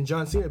debuted, and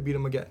John Cena beat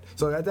him again.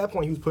 So at that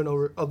point, he was putting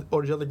over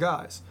the other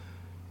guys.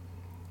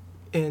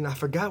 And I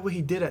forgot what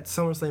he did at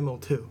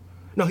SummerSlam 02.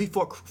 No, he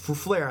fought for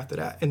Flair after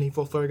that, and he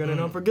fought Flair again in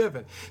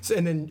Unforgiven. So,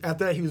 and then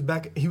after that, he was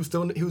back. He was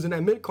in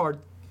that mid card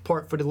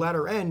part for the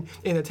latter end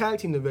in the tag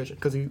team division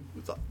because he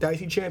was the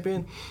IC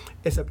champion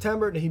in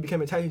September. Then he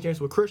became a tag team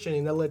champion with Christian,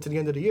 and that led to the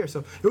end of the year.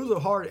 So it was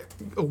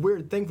a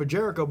weird thing for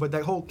Jericho. But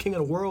that whole King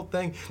of the World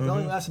thing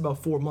only lasted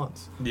about 4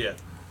 months. Yeah,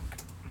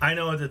 I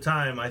know at the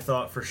time I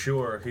thought for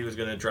sure he was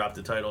going to drop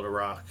the title to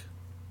Rock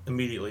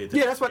immediately.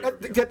 Yeah,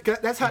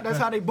 that's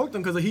how they booked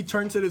him because he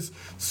turned to this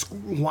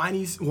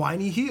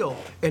whiny heel,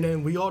 and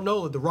then we all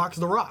know that The Rock's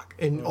The Rock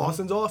and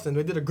Austin's Austin.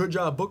 They did a good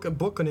job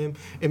booking him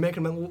and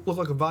making him look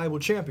like a valuable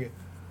champion.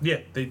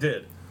 Yeah, they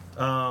did.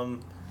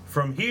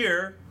 From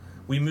here,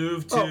 we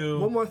moved to.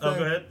 One more thing. Oh,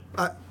 go ahead.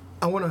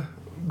 I want to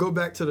go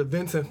back to the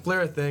Vince and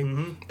Flair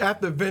thing.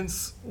 After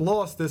Vince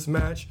lost this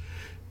match,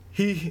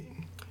 he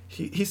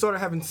started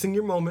having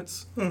senior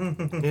moments,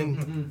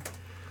 and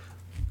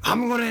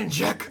I'm gonna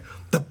inject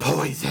the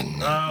poison.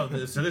 Oh,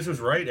 so this was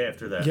right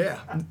after that. Yeah.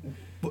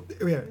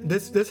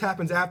 This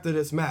happens after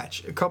this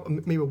match,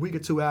 maybe a week or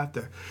two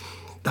after.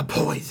 The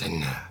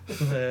poison.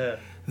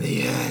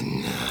 The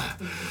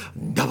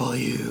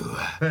NWO.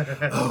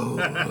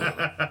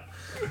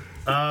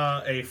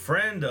 A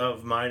friend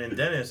of mine and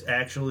Dennis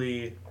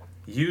actually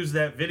used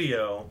that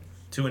video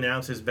to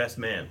announce his best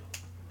man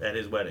at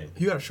his wedding.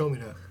 You gotta show me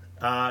that.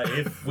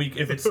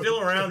 If it's still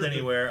around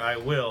anywhere, I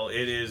will.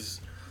 It is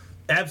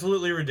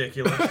absolutely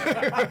ridiculous.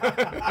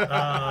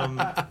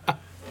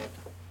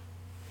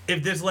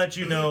 If this lets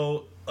you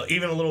know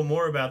even a little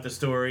more about the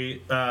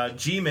story,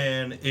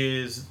 G-Man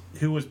is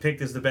who was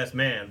picked as the best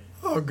man.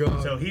 Oh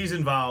god. So he's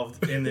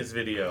involved in this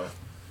video.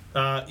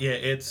 Yeah,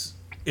 it's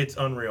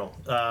unreal.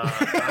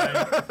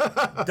 I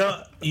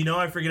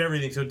forget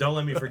everything, so don't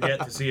let me forget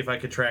to see if I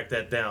could track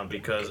that down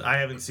because I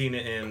haven't seen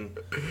it in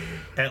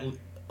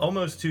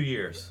almost 2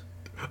 years.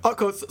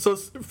 Okay, so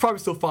it's probably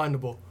still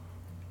findable.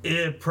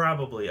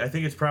 Probably. I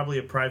think it's probably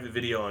a private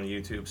video on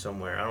YouTube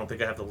somewhere. I don't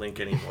think I have the link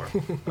anymore.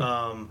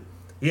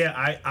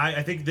 Yeah,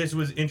 I think this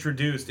was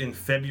introduced in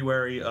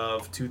February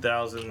of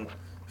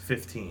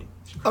 2015.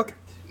 Okay.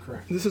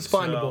 Correct. This is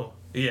findable.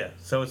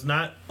 So it's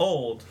not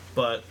old,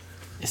 but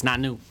It's not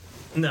new.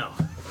 no.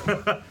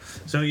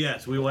 So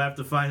yes, we will have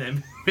to find it.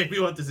 Maybe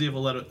we'll have to see if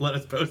we'll let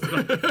us post it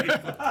on the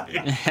Facebook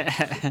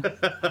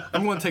page.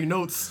 I'm going to take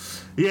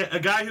notes. Yeah, a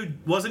guy who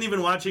wasn't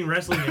even watching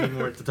wrestling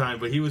anymore at the time,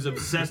 but he was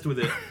obsessed with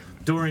it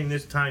during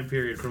this time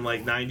period from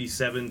like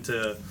 97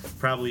 to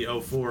probably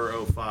 04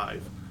 or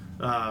 05.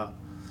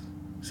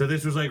 So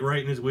this was like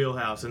right in his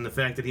wheelhouse, and the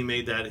fact that he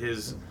made that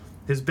his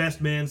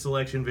best man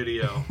selection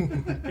video.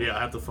 Yeah, I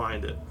have to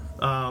find it.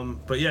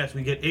 But yes,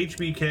 we get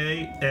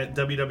HBK at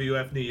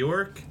WWF New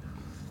York,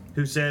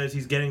 who says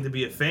he's getting to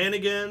be a fan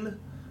again.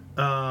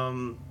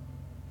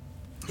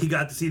 He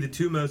got to see the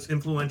two most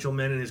influential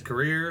men in his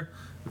career,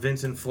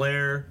 Vince and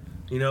Flair,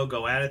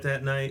 go at it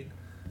that night.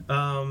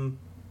 And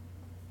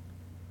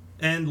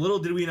little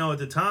did we know at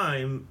the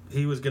time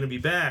he was going to be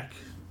back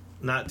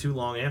not too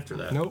long after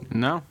that. Nope.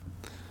 No.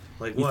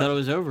 Like You what? thought it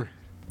was over.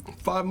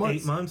 5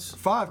 months. 8 months?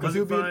 5, because Was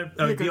he'll it be 5?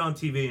 Oh, he'd be on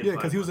TV in Yeah, 5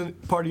 because he was months.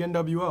 in part of the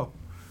NWO.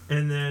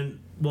 And then,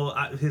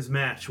 his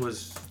match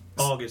was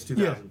August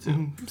 2002.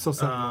 Yeah. So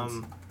 7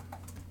 months.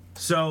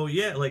 So,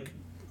 yeah,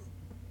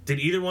 did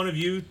either one of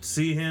you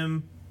see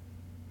him?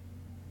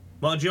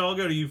 Well, Joe, I'll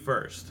go to you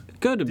first.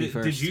 Go to be Did,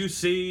 first. did you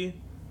see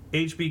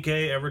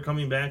HBK ever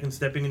coming back and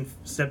stepping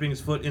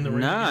his foot in the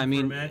ring No, again I for a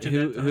mean, match at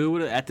that time? who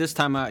would at this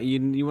time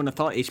you wouldn't have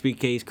thought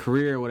HBK's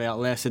career would have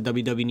outlasted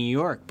WWE New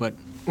York, but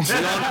we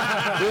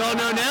all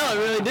know now it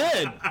really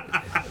did,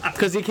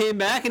 because he came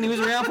back and he was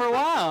around for a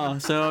while.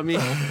 So I mean,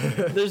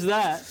 there's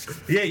that.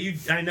 Yeah,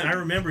 I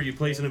remember you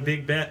placing a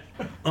big bet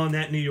on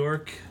that New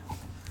York.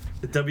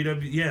 The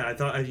WWE. Yeah, I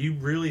thought you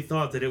really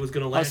thought that it was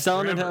going to last. I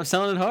was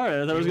selling forever. it hard.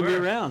 I thought it was You gonna be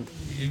were. around.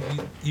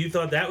 You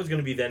thought that was going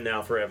to be then,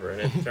 now, forever,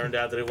 and it turned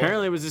out that it wasn't.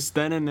 Apparently, it was just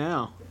then and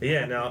now.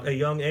 Yeah, now a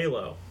young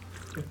Alo.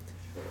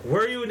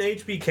 Were you an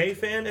HBK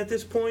fan at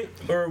this point,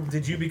 or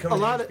did you become an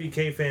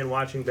HBK fan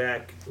watching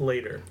back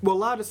later?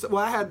 Well, I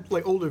had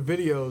older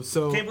videos,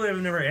 so. I can't believe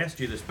I've never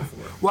asked you this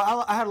before.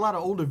 Well, I had a lot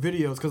of older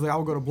videos because I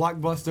would go to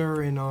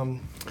Blockbuster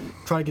and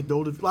try to get the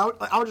older.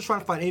 I would just try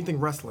to find anything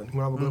wrestling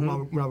when I would go,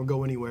 when I would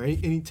go anywhere,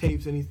 any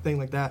tapes, anything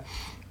like that,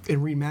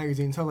 and read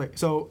magazines.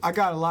 So I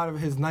got a lot of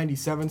his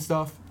 '97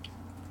 stuff.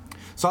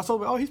 So I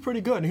saw, he's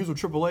pretty good, and he was with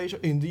Triple H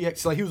in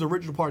DX. He was the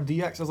original part of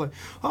DX. I was like,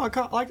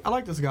 I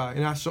like this guy,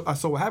 and I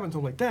saw what happened to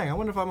him. Like, dang, I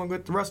wonder if I'm gonna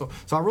get to wrestle.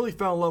 So I really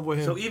fell in love with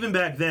him. So even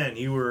back then,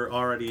 you were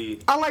already.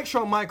 I like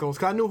Shawn Michaels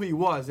because I knew who he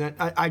was, and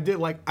I did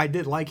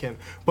like him.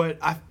 But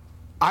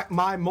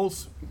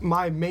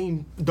my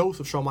main dose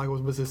of Shawn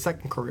Michaels was his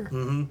second career.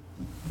 Mm-hmm.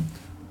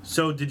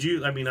 So did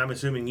you? I mean, I'm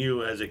assuming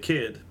you, as a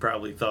kid,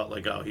 probably thought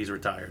oh, he's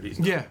retired. He's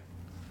Yeah.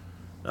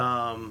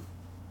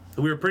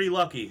 We were pretty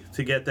lucky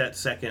to get that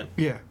second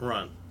Yeah.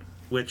 run,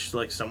 which,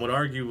 some would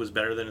argue, was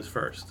better than his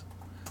first.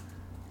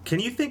 Can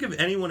you think of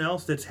anyone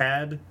else that's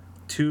had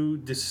two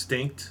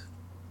distinct,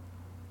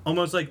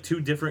 almost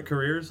two different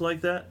careers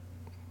like that?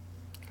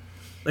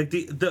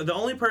 The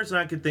only person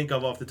I could think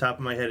of off the top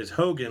of my head is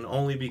Hogan,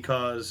 only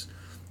because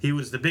he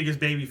was the biggest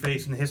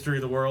babyface in the history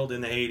of the world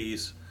in the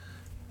 80s,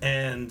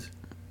 and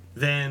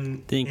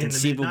then The in the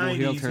inconceivable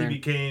heel mid-90s he turn.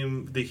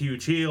 became the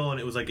huge heel, and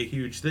it was a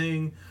huge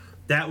thing.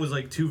 That was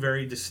two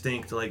very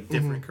distinct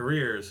different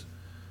careers.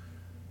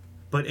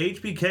 But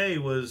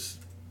HBK was,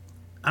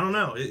 I don't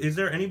know, is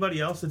there anybody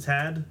else that's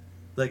had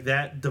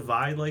that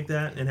divide like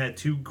that and had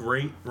two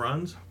great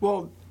runs?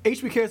 Well,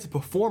 HBK as a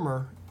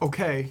performer,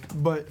 okay,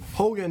 but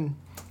Hogan,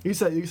 you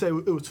said it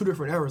was two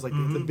different eras,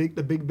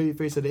 the big baby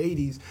face of the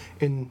 '80s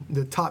and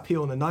the top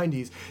heel in the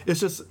 '90s. It's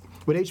just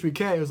with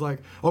HBK, it was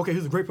okay,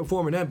 he's a great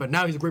performer then, but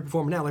now he's a great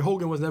performer now.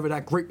 Hogan was never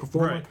that great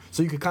performer, Right.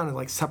 So you could kind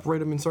of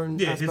separate him in certain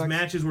aspects. His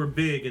matches were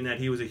big in that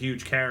he was a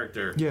huge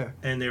character. Yeah.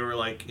 And they were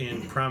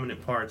in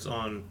prominent parts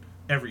on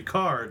every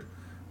card,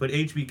 but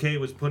HBK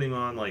was putting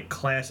on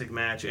classic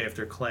match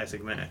after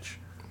classic match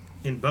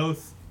in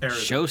both eras. of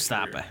his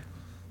Showstopper. career.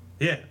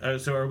 Yeah.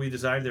 So are we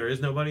decided there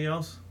is nobody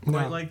else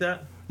quite like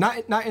that?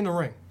 Not in the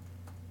ring.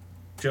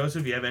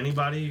 Joseph, you have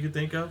anybody you could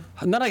think of?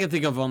 Not I can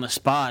think of on the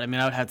spot. I mean,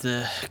 I would have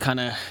to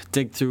kind of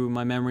dig through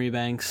my memory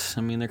banks.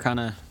 I mean, they're kind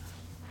of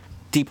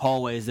deep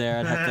hallways there.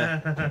 I'd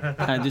have to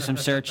kind of do some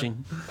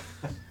searching.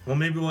 Well,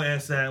 maybe we'll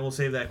ask that. We'll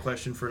save that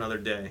question for another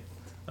day.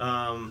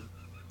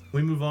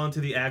 We move on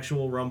to the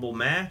actual Rumble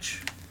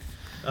match.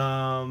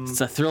 It's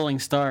a thrilling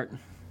start.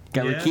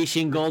 Got Yeah,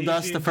 Rikishi and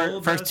Goldust, Rikishi the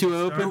and first Goldust two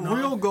starting open. off.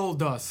 Real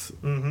Goldust.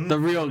 Mm-hmm. The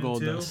real 1 and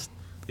 2. Goldust.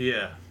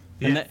 Yeah.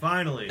 And Yeah, that-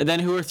 finally. And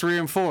then who are 3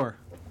 and 4?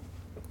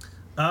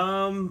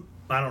 I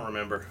don't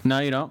remember. No,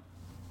 you don't.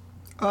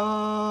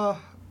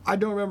 I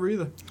don't remember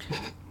either.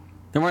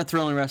 They weren't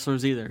thrilling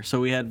wrestlers either. So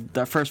we had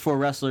the first 4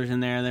 wrestlers in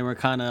there, and they were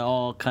kind of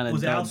all kind of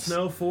Was Al duds.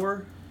 Snow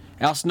 4?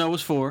 Al Snow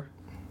was 4,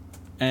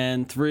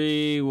 and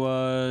 3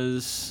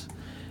 was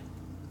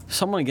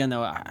someone again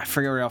though. I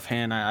forget right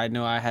offhand. I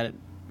know I had it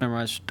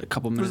memorized a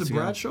couple minutes Was it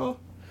ago. Bradshaw?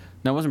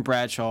 No, it wasn't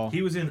Bradshaw.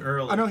 He was in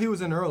early. I know he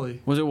was in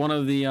early. Was it one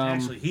of the?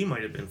 Actually, he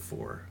might have been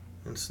 4,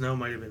 and Snow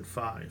might have been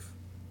 5.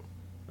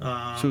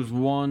 So it was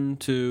 1,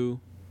 2,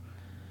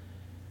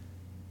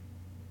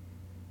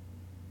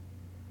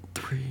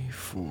 3,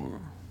 4.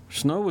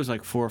 Snow was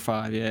like 4 or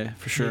 5, yeah,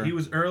 for sure. Yeah, he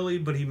was early,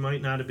 but he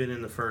might not have been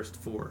in the first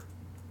 4.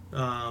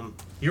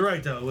 You're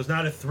right, though. It was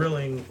not a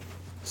thrilling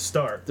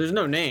start. There's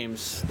no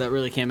names that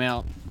really came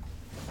out.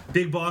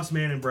 Big Boss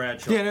Man and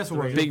Bradshaw. Yeah, that's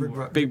what it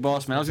was. Big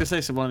Boss Man. I was gonna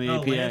say someone on the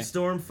APA. Lance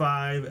Storm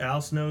 5,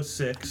 Al Snow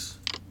 6,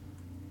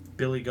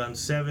 Billy Gunn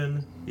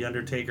 7, The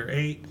Undertaker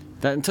 8.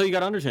 That until you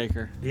got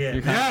Undertaker. Yeah.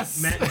 You're kinda-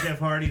 Yes! Matt and Jeff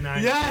Hardy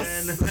 9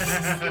 Yes! and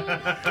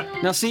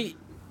 10. Now see,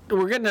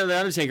 we're getting to the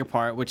Undertaker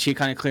part, which he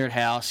kind of cleared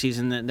house. He's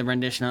in the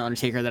rendition of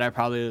Undertaker that I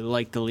probably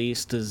like the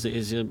least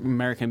is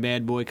American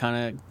Bad Boy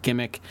kind of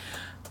gimmick.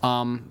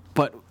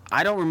 But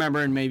I don't remember,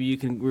 and maybe you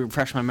can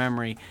refresh my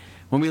memory.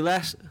 When we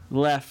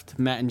left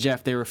Matt and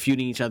Jeff, they were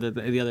feuding each other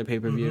the other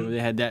pay-per-view. Mm-hmm. They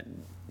had that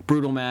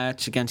brutal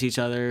match against each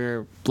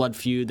other, blood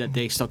feud that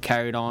they still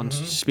carried on.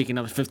 Speaking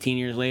of 15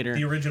 years later.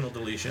 The original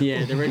deletion.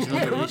 Yeah, the original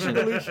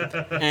deletion.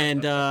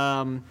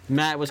 And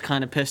Matt was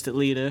kind of pissed at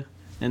Lita.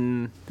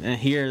 And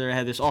here they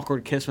had this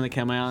awkward kiss when they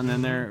came out, and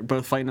then they're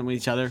both fighting with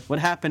each other. What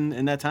happened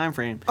in that time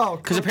frame? Oh,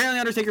 Because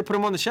apparently Undertaker put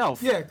him on the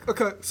shelf. Yeah,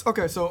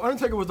 okay, so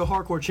Undertaker was the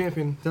hardcore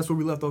champion. That's where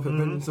we left off at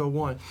Vengeance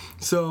 01.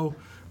 So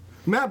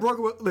Matt broke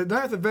up with the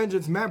night after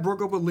Vengeance. Matt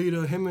broke up with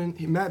Lita.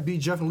 Matt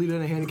beat Jeff and Lita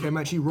in a handicap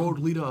match. He rolled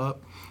Lita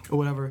up or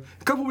whatever.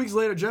 A couple weeks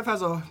later, Jeff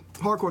has a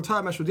hardcore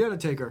title match with the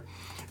Undertaker,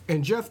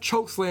 and Jeff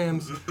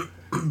chokeslams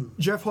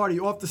Jeff Hardy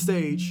off the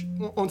stage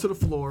onto the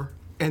floor,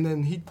 and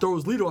then he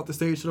throws Lita off the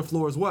stage to the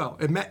floor as well.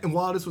 And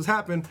while this was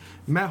happening,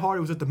 Matt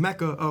Hardy was at the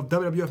Mecca of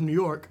WWF New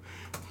York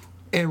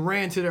and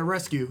ran to their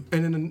rescue.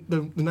 And then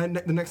the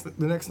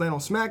next night on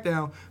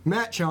SmackDown,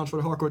 Matt challenged for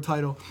the hardcore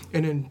title,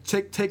 and then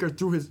Taker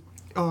threw his.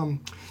 You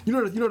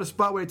know the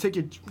spot where they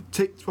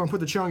put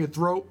the chair on your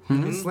throat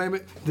and slam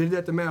it. They did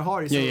that to Matt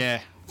Hardy. So,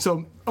 Yeah.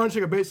 So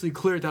Undertaker basically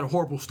cleared that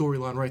horrible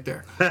storyline right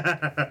there.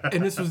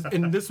 and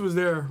this was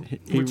their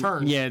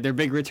return. Yeah, their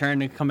big return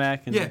to come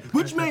back. And Yeah,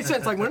 which made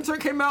sense. Like when Undertaker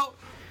came out,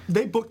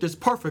 they booked this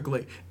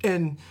perfectly,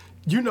 and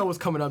you know what's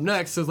coming up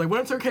next. So it's like when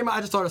Undertaker came out, I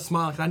just started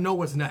smiling because I know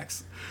what's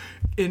next.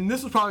 And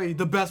this was probably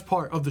the best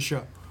part of the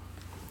show.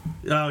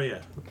 Oh,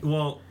 yeah.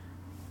 Well,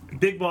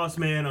 Big Boss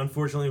Man,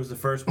 unfortunately, was the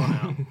first one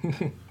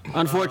out.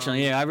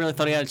 Unfortunately, yeah, I really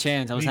thought he had a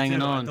chance. I was Me hanging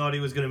too. on. I thought he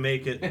was going to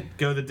make it,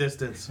 go the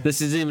distance.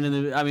 This is even in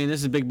the. I mean,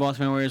 this is Big Boss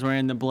Man where he's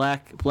wearing the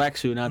black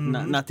suit,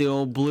 not the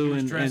old blue He was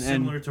and dressed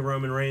similar to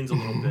Roman Reigns a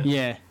little bit.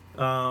 yeah.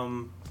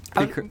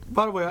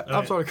 By the way,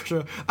 I'm sorry,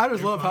 Krisha. I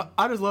just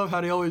love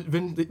how they always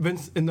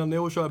Vince and them, they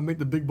always try to make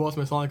the Big Boss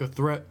Man sound like a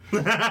threat.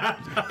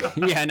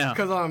 Yeah, I know.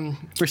 Because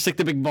We're sick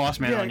the Big Boss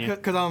Man on you.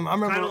 because I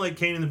remember Kind of like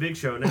Kane in the Big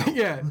Show now.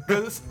 yeah,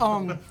 because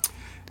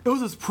it was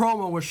this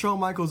promo with Shawn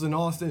Michaels and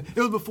Austin. It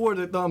was before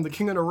the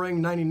King of the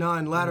Ring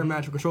 '99 ladder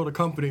match with Control the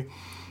Company,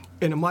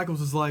 and the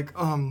Michaels was like,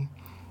 somebody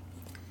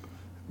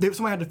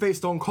had to face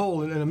Stone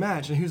Cold in a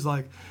match, and he was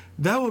like,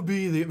 that would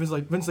be the.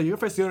 Vince like, you're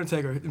face the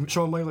Undertaker. And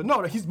Shawn Michaels like,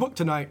 no, he's booked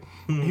tonight.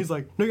 And he's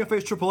like, no, you're gonna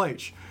face Triple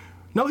H.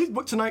 No, he's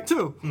booked tonight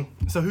too.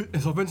 So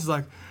Vince is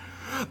like,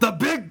 the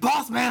Big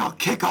Boss Man will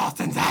kick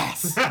Austin's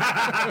ass.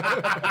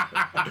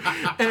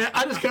 And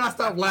I just cannot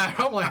stop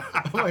laughing. I'm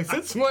like,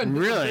 since when?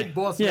 Really? Big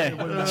Boss Yeah.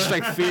 Man would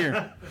Strike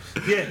fear.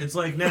 Yeah, it's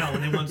like now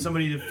when they want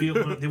somebody to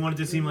feel, they want it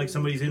to seem like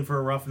somebody's in for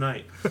a rough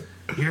night.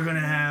 You're going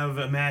to have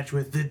a match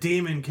with the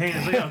Demon Kane.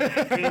 It's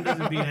like, Kane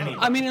doesn't beat anyone.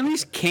 I mean, at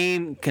least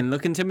Kane can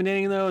look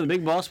intimidating though. The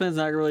Big Boss Man's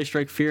not really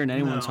strike fear in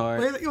anyone's No.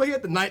 heart. He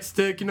had the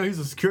nightstick.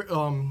 He's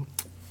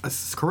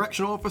a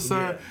correctional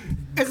officer.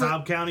 Yeah.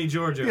 Cobb County,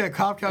 Georgia. Yeah,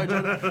 Cobb County.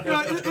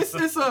 Georgia.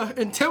 It's a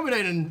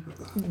intimidating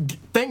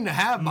thing to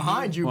have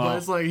behind you, Wow. but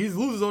it's like he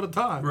loses all the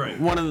time. Right.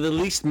 One of the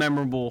least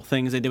memorable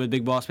things they did with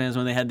Big Boss Man is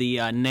when they had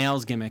the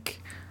nails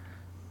gimmick.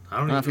 I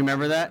don't know if you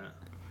remember that.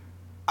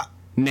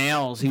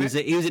 Nails. He was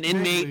an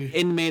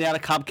inmate out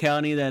of Cobb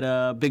County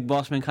that Big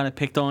Boss Man kind of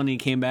picked on. And he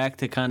came back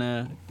to kind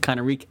of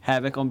wreak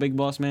havoc on Big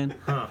Boss Man.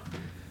 Huh.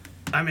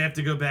 I may have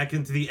to go back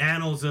into the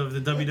annals of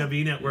the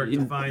WWE Network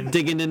to find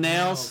dig into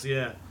nails.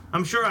 Yeah,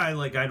 I'm sure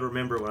I'd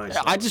remember when I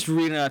saw. I just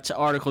read an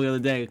article the other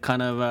day,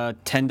 kind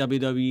of 10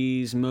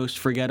 WWE's most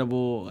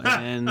forgettable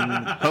and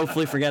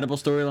hopefully forgettable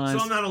storylines.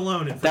 So I'm not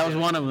alone. That was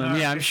one of them.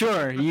 Yeah, I'm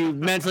sure you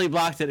mentally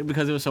blocked it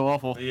because it was so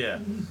awful. Yeah.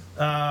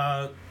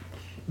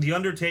 The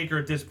Undertaker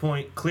at this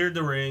point cleared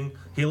the ring.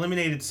 He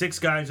eliminated 6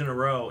 guys in a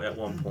row at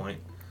one point.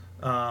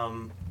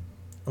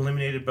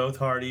 Eliminated both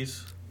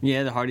Hardys.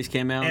 Yeah, the Hardys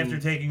came out. After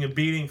taking a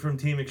beating from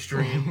Team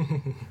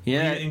Extreme.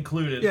 Yeah, Lita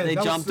included. Yeah, they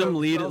that was jumped so- him.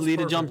 Lita that was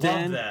perfect. jumped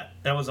Loved in. that.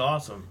 That was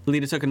awesome.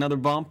 Lita took another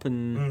bump,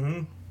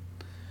 and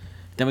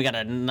Then we got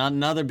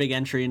another big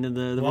entry into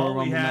the Royal Well, we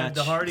Rumble had match.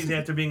 the Hardys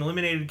after being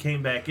eliminated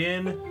came back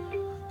in.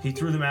 He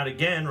threw them out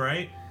again,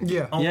 right?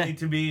 Yeah. Only Yeah.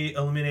 to be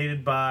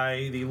eliminated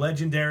by the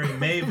legendary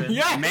Maven,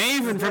 Yes!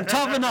 Maven from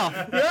Tough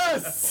Enough.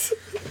 Yes!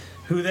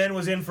 who then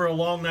was in for a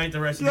long night the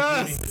rest of the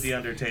Yes! evening with The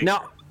Undertaker.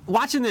 Now,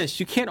 watching this,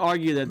 you can't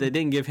argue that they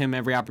didn't give him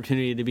every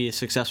opportunity to be a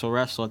successful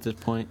wrestler at this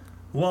point.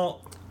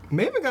 Well,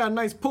 Maven got a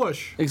nice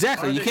push.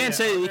 Exactly. are You there- can't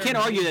say are you there can't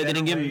argue that they better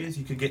didn't give him.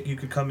 ways you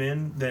could come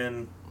in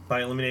than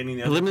by eliminating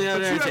the Eliminate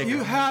Undertaker? the Undertaker.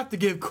 You have to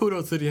give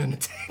kudos to the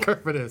Undertaker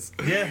for this.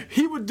 Yeah.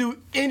 He would do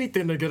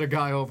anything to get a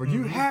guy over.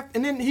 You have,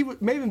 and then he would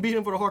Maven beat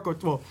him for the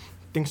hardcore. Well,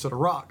 thanks to The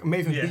Rock,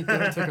 Maven Yeah. beat the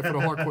Undertaker for the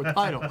hardcore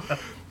title.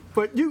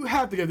 But you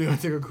have to give the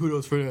Undertaker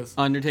kudos for this.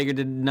 Undertaker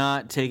did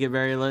not take it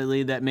very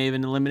lightly that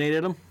Maven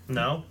eliminated him.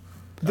 No.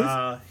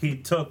 He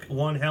took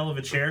one hell of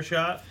a chair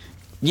shot,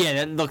 Yeah,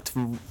 that looked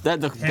head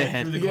through bad.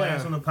 the glass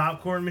Yeah. on the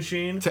popcorn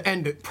machine. To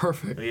end it,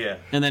 perfect. Yeah.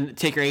 And then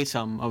Taker ate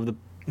some of the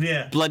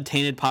Yeah. blood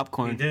tainted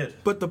popcorn. He did.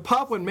 But the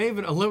pop when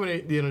Maven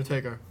eliminated the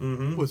Undertaker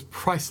was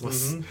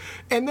priceless.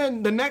 And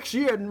then the next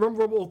year in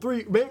Rumble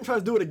 3, Maven tries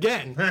to do it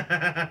again.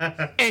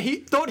 And he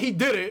thought he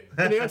did it,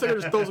 and the Undertaker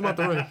just throws him out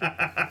the ring.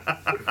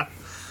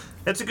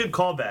 That's a good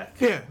callback.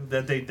 Yeah.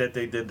 That they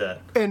did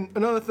that. And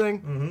another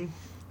thing,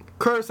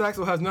 Curtis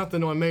Axel has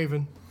nothing on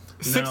Maven.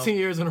 16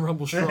 years in a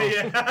Rumble Strong.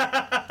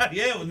 Yeah,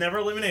 it was never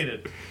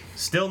eliminated.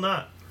 Still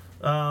not.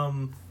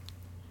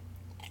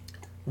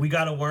 We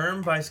got a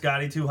worm by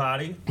Scotty Too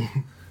Hottie,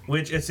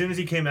 which as soon as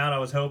he came out, I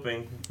was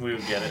hoping we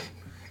would get it.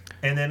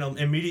 And then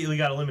immediately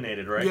got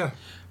eliminated, right? Yeah.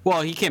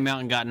 Well, he came out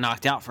and got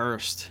knocked out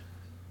first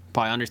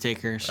by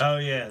Undertaker's. Oh,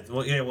 yeah.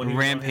 Well, yeah, when he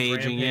was on his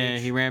Rampaging, yeah,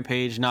 rampage. he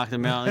rampaged, knocked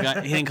him out.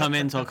 He didn't come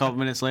in until a couple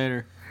minutes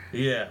later.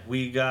 Yeah,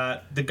 we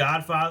got The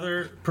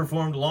Godfather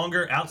performed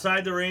longer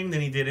outside the ring than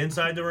he did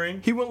inside the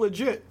ring. He went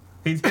legit.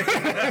 He did.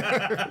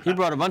 He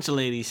brought a bunch of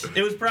ladies.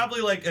 It was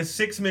probably like a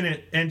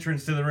 6-minute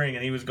entrance to the ring,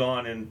 and he was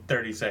gone in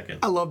 30 seconds.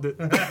 I loved it.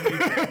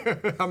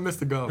 I missed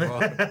the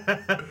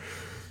Godfather.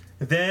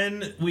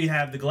 Then we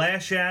have the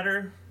glass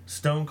shatter.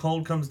 Stone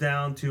Cold comes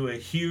down to a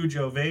huge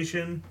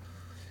ovation,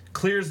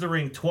 clears the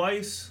ring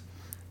twice,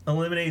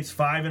 eliminates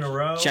 5 in a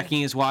row.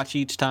 Checking his watch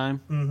each time.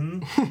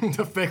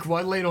 The fake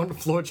one laid on the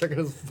floor checking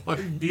his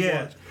fucking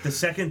Yeah, watch. the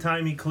second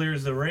time he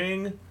clears the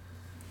ring,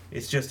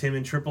 it's just him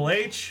and Triple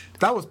H.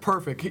 That was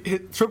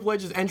perfect. Triple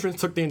H's entrance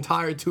took the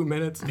entire 2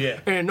 minutes. Yeah.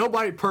 And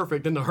nobody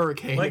perfect in the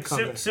Hurricane. Like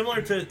coming.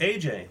 similar to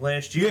AJ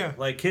last year. Yeah.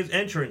 Like his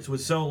entrance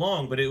was so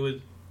long, but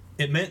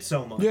it meant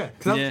so much. Yeah,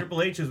 'cause that was- Yeah.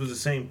 Triple H's was the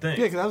same thing.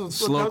 Yeah, 'cause that was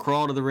Slow that was-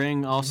 crawl to the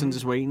ring. Austin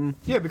just waiting.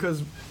 Yeah,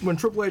 because when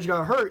Triple H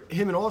got hurt,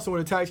 him and Austin were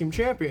the tag team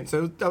champions.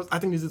 So that was, I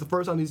think this is the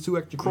first time these two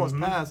actually crossed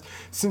paths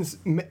since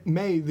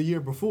May the year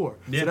before.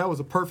 Yeah. So that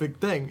was a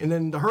perfect thing. And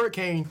then the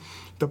Hurricane,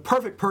 the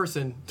perfect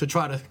person to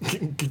try to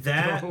get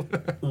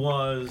That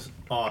was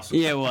awesome.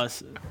 Yeah, it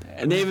was.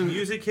 And they even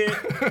Music hit.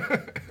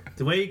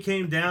 The way he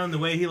came down, the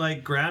way he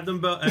like grabbed them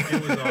both,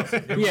 it was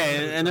awesome. It was yeah,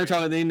 really and they're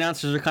talking. The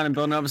announcers are kind of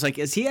building up. It's like,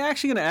 is he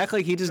actually gonna act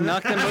like he just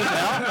knocked them both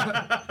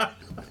out?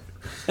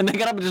 And they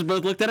got up and just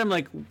both looked at him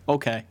like,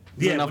 okay.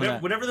 Yeah, enough of whatever,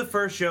 that. whatever the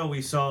first show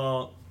we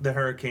saw the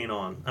Hurricane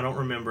on, I don't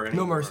remember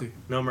anymore. Mercy.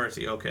 No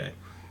Mercy, okay.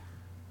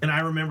 And I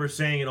remember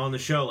saying it on the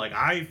show, like,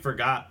 I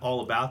forgot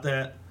all about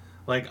that.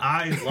 Like,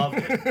 I loved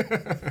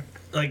it.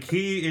 Like,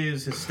 he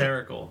is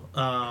hysterical.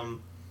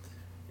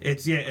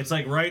 It's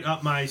like right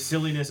up my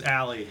silliness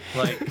alley.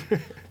 Like,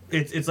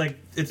 it's like,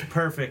 it's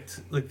perfect.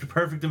 Like, the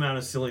perfect amount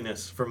of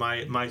silliness for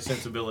my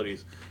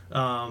sensibilities.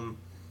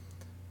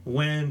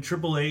 When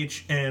Triple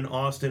H and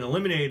Austin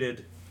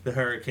eliminated the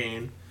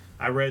Hurricane,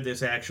 I read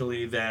this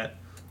actually that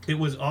it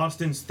was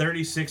Austin's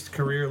 36th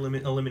career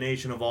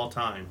elimination of all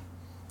time,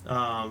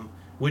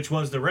 which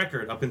was the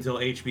record up until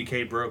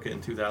HBK broke it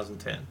in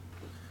 2010.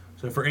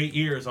 So for 8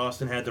 years,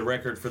 Austin had the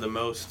record for the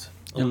most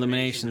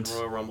eliminations in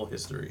Royal Rumble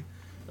history.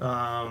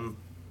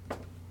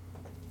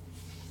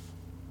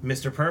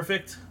 Mr.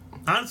 Perfect,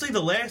 honestly,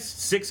 the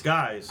last 6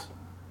 guys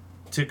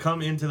to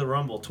come into the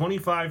Rumble,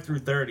 25 through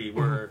 30,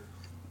 were,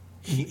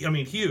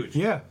 huge.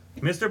 Yeah.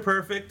 Mr.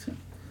 Perfect,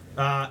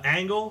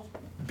 Angle,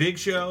 Big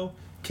Show,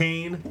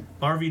 Kane,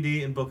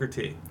 RVD, and Booker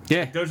T.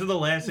 Yeah. Those are the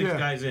last 6 Yeah.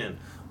 guys in.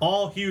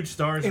 All huge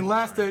stars. It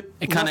lasted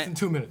It less kind than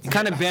 2 minutes. It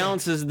kind of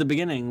balances the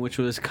beginning, which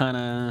was kind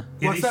of.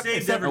 Yeah, Well, they except, saved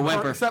except, everyone.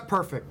 whimper. except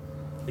perfect.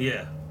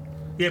 Yeah.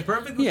 Yeah,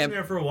 Perfect was Yeah. in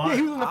there for a while. Yeah,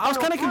 he was in the I was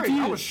kind final of three.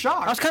 confused. I was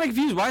shocked. I was kind of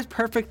confused. Why is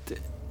Perfect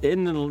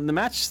in the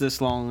match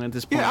this long at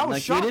this point? Yeah, I was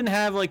like shocked. he didn't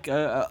have like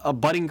a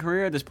budding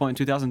career at this point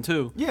in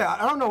 2002. Yeah,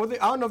 I don't know.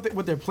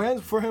 What their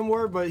plans for him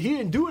were, but he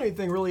didn't do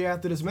anything really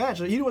after this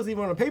match. Like, he wasn't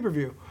even on a pay per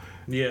view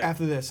Yeah.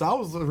 after this. So I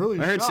was really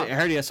shocked. I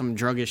heard he has some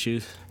drug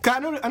issues. I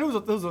know there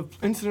was an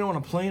incident on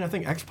a plane. I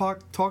think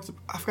X-Pac talks.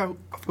 I forgot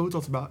who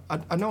talks about.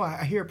 I know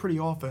I hear it pretty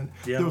often.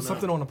 Yeah, There was I don't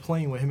something on a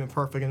plane with him and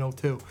Perfect in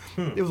 02.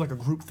 Hmm. It was like a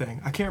group thing.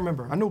 I can't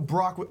remember. I know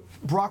Brock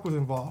was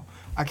involved.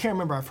 I can't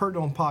remember. I've heard it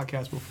on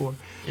podcasts before.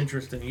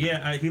 Interesting.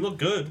 Yeah, he looked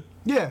good.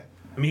 Yeah.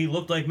 I mean, he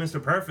looked like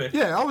Mr. Perfect.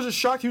 Yeah, I was just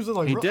shocked. He was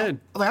like, He did.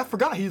 I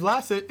forgot he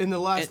lasted in the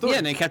last. Yeah,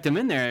 and they kept him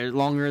in there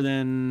longer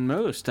than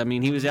most. I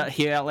mean,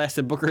 he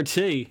outlasted Booker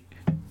T.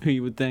 who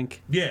you would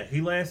think. Yeah,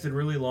 he lasted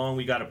really long.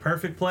 We got a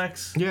perfect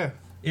plex Yeah.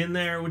 in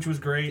there, which was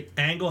great.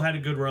 Angle had a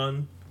good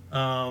run.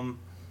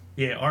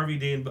 Yeah,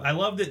 RVD. And I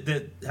loved it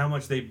that how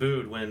much they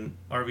booed when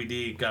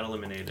RVD got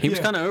eliminated. He was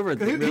Yeah. kind of over,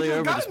 He really just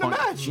over got at this in the point.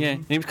 match. Yeah,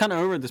 he was kind of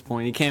over at this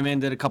point. He came in,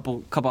 did a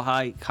couple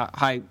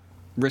high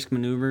risk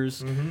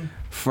maneuvers,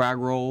 frag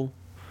roll.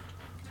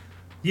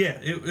 Yeah,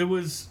 it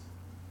was.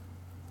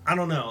 I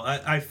don't know.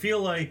 I feel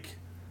like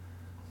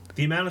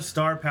the amount of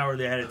star power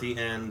they had at the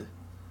end,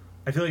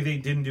 I feel like they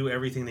didn't do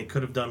everything they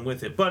could have done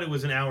with it. But it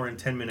was an hour and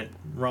 10-minute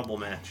Rumble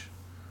match.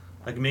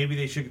 Like maybe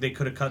they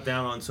could have cut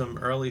down on some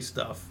early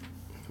stuff.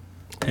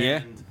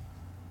 Yeah.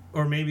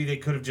 Or maybe they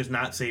could have just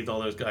not saved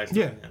all those guys.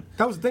 Yeah. At the end.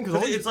 That was the thing.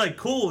 'Cause it's like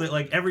cool that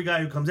like every guy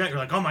who comes out, you're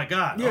like, oh my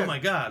god, Yeah. oh my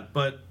god.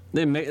 But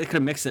They could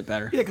have mixed it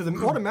better. Yeah, because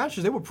all the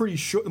matches, they were pretty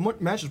short. The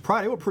matches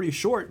prior, they were pretty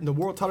short. And the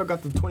world title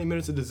got the 20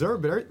 minutes it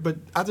deserved. But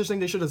I just think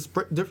they should have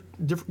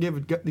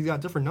gave these guys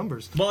different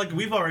numbers. well, like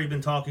we've already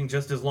been talking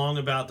just as long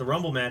about the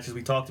Rumble matches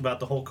we talked about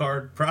the whole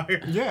card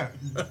prior. Yeah.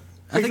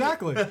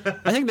 Exactly.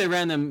 I think they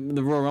ran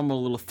the Royal Rumble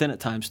a little thin at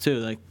times too.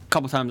 Like a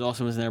couple times,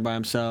 Austin was there by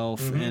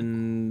himself,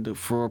 and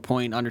for a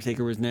point,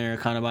 Undertaker was there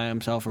kind of by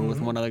himself or with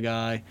one other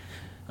guy.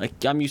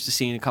 Like I'm used to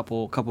seeing a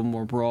couple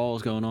more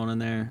brawls going on in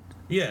there.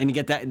 Yeah. And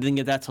didn't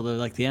get that till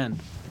the end.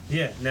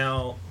 Yeah.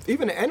 Now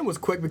Even the end was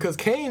quick because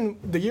Kane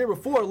the year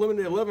before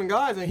eliminated 11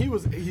 guys and he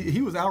was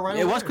out right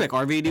away. It was quick.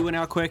 RVD went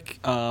out quick.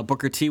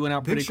 Booker T went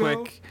out pretty Show.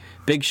 quick.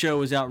 Big Show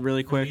was out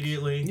really quick.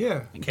 immediately.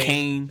 Yeah.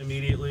 Kane.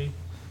 immediately.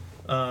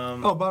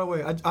 Oh, by the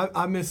way,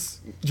 I miss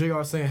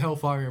JR saying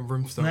Hellfire and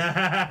Brimstone.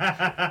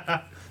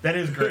 That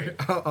is great.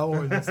 I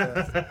always miss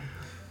that.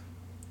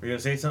 Were you gonna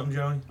say something,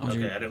 Joey? was Okay,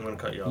 you- I didn't want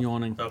to cut you off.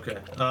 Yawning. Okay.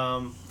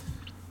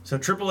 So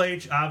Triple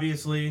H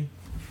obviously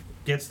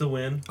gets the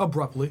win.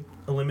 Abruptly.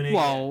 Eliminated.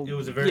 Well, it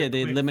was a very yeah,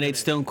 they quick eliminated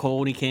finish. Stone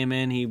Cold. He came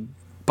in. He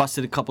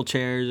busted a couple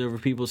chairs over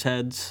people's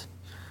heads.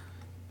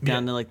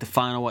 Down Yeah. to like the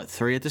final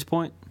 3 at this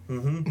point.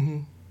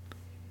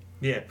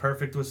 Yeah,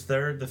 Perfect was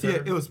third. The Yeah,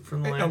 third it was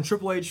from the last.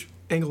 Triple H,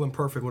 Angle, and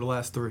Perfect were the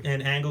last three.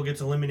 And Angle gets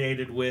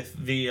eliminated with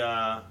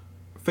the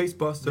Face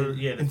Buster.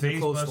 the into face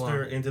clothesline.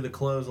 buster into the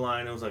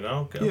clothesline. I was like,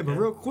 oh, okay. Yeah, but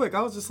real quick,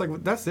 I was just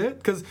like, that's it,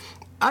 because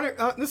I didn't.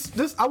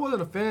 I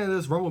wasn't a fan of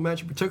this Rumble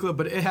match in particular,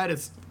 but it had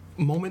its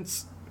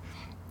moments.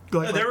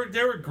 Like,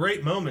 there were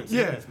great moments in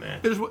this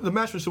match. The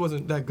match just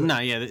wasn't that good. No,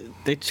 yeah,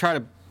 they try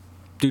to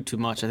do too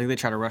much. I think they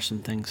try to rush some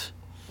things.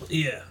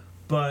 Yeah,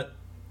 but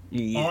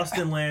Yeah.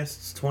 Austin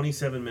lasts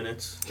 27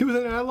 minutes. He was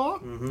in there that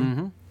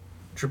long.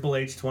 Triple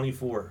H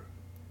 24.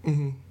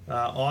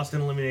 Austin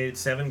eliminated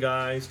 7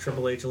 guys.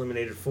 Triple H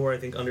eliminated 4. I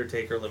think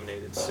Undertaker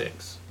eliminated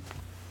 6.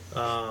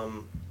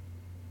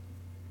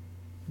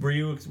 Were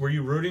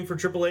you rooting for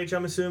Triple H?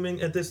 I'm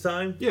assuming at this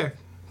time. Yeah,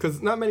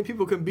 because not many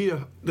people can be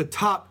the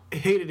top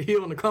hated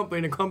heel in the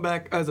company and come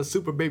back as a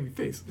super baby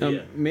face.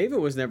 Yeah. Maven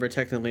was never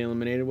technically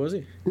eliminated, was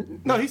he?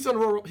 No, he's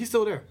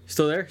still there.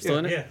 Still there? Still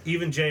in it? Yeah,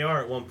 even JR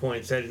at one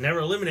point said never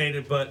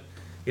eliminated, but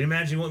you'd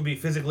imagine he wouldn't be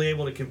physically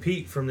able to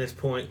compete from this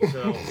point.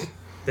 So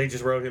they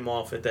just wrote him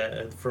off at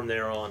that from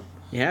there on.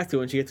 You have to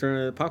once you get thrown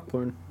into the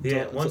popcorn.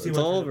 Yeah, once he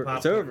went all through over. the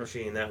It's popcorn over.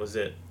 machine, that was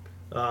it.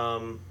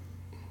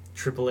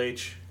 Triple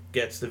H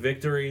gets the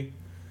victory.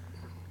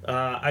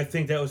 I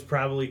think that was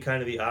probably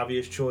kind of the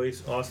obvious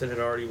choice. Austin had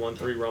already won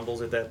 3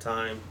 Rumbles at that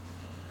time.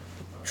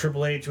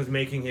 Triple H was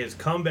making his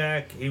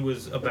comeback. He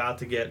was about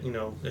to get,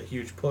 a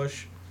huge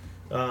push.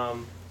 I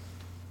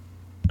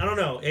don't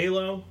know.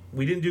 ALO,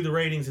 we didn't do the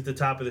ratings at the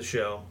top of the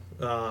show.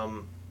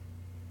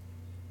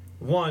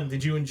 One,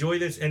 did you enjoy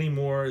this any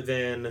more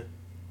than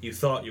you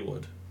thought you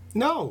would?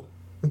 No.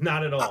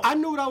 Not at all. I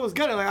knew what I was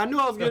getting. Like I knew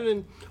I was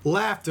getting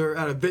laughter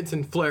out of Vince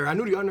and Flair. I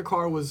knew the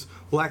undercard was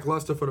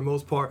lackluster for the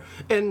most part,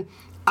 and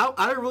I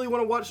didn't really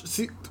want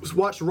to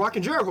watch Rock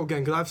and Jericho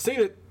again because I've seen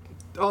it.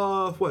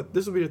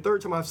 This will be the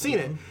 3rd time I've seen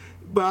it,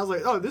 but I was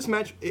like, oh, this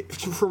match. In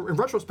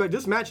retrospect,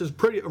 this match is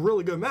a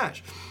really good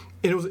match,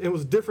 and it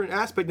was a different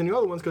aspect than the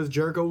other ones because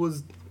Jericho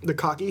was the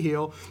cocky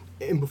heel,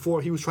 and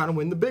before he was trying to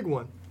win the big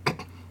one,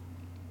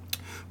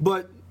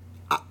 but.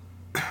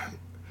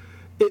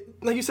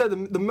 Like you said,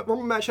 the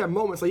Rumble match had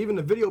moments, like even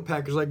the video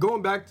package, like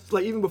going back,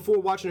 like even before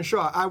watching the show,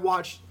 I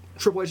watched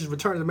Triple H's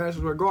return to the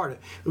Madison Square Garden.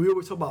 And we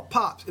always talk about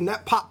pops, and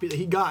that pop that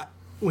he got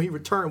when he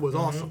returned was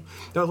awesome.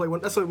 That was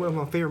like that's like one of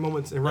my favorite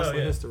moments in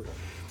wrestling history.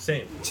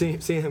 Same. Seeing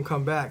him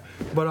come back,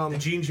 but The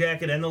jean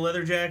jacket and the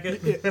leather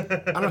jacket.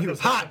 I know he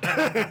was hot.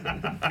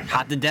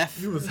 Hot to death.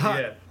 He was hot.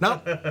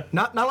 Yeah.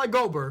 Not like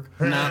Goldberg.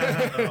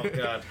 Oh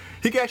God.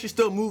 He can actually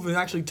still move and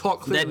actually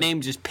talk clearly. That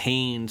name just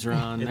pains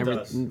Ron. It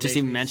does. Just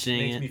even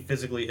mentioning makes me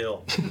physically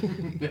ill.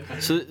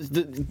 So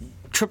the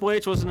Triple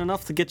H wasn't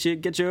enough to get you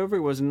over.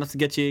 It wasn't enough to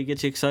get you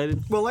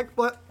excited. Well,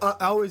 I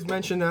always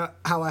mention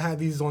how I had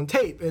these on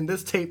tape, and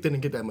this tape didn't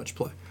get that much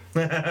play.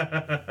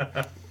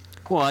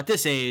 Well, at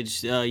this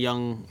age,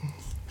 young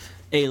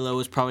ALO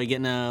is probably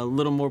getting a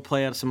little more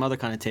play out of some other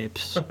kind of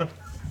tapes.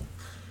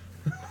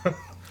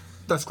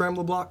 The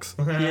scramble blocks.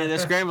 Yeah, they're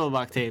scramble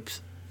block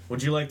tapes.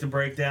 Would you like to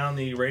break down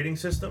the rating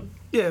system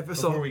Yeah, if it's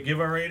before we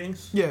give our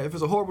ratings? if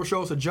it's a horrible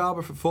show, it's a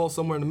jobber. If it falls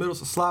somewhere in the middle,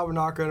 it's a slobber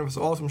knocker. And if it's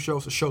an awesome show,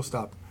 it's a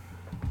showstopper.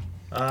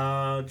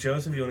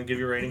 Joseph, you want to give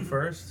your rating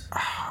first?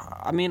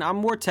 I mean, I'm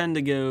more tend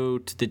to go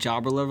to the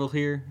jobber level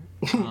here.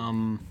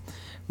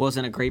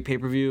 Wasn't a great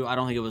pay-per-view. I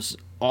don't think it was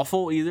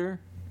awful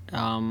either.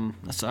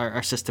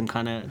 Our system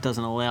kind of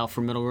doesn't allow for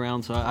middle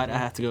ground, so I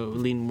have to go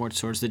lean more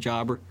towards the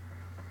jobber.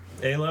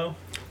 Alo?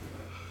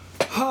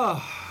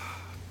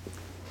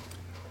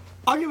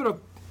 I'll give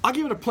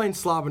it a plain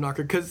slobber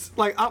knocker because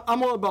like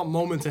I'm all about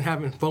moments and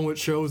having fun with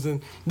shows,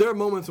 and there are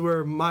moments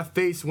where my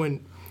face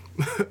went.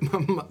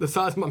 The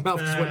size of my mouth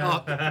just went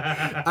up.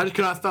 I just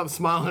could not stop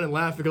smiling and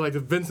laughing. Like the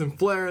Vincent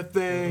Flair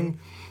thing,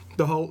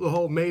 the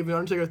whole Maven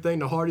Undertaker thing,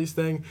 the Hardys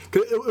thing.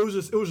 Cause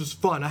it was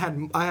just fun.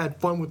 I had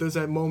fun with this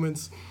at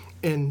moments,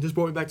 and just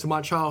brought me back to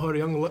my childhood. A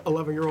young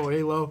 11-year-old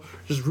Alo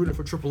just rooting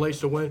for Triple H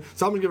to win.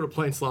 So I'm gonna give it a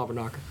plain slobber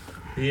knocker.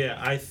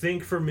 Yeah, I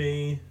think for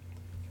me,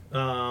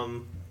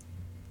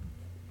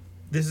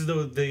 this is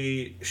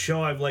the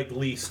show I've liked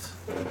least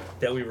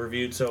that we've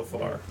reviewed so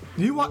far.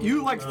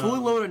 You liked Fully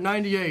Loaded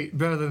 98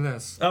 better than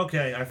this.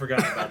 Okay, I forgot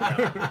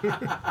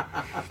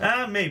about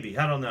that. Maybe,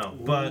 I don't know,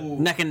 but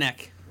Neck and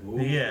neck.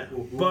 yeah,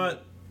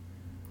 but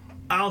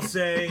I'll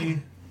say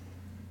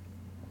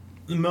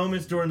the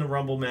moments during the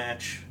Rumble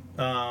match,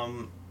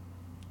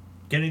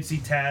 getting to see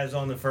Taz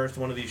on the first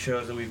one of these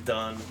shows that we've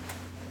done,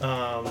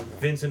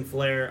 Vincent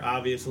Flair,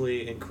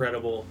 obviously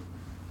incredible.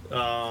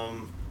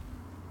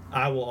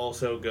 I will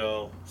also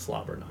go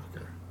slobber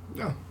knocker.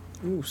 Yeah.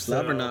 Ooh,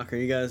 slobber knocker.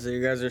 You guys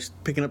are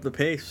picking up the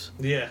pace.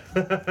 Yeah.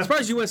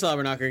 Surprised you went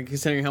slobber knocker,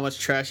 considering how much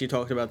trash you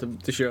talked about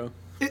the show.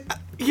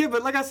 Yeah,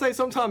 but like I say,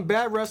 sometimes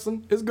bad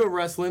wrestling is good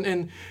wrestling,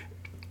 and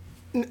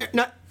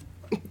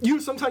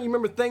sometimes you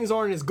remember things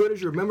aren't as good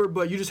as you remember,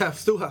 but you just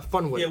still have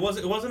fun with Yeah, it.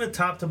 it wasn't a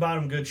top to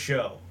bottom good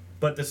show,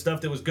 but the stuff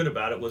that was good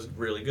about it was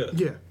really good.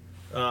 Yeah.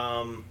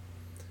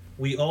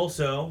 We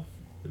also,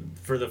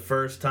 for the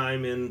first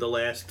time in the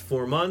last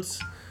 4 months,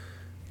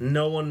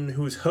 no one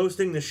who's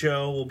hosting the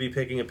show will be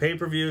picking a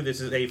pay-per-view.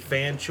 This is a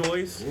fan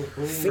choice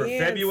for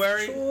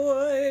February.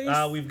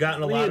 We've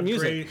gotten a lot of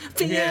music.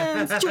 great...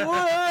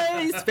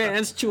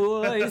 Fans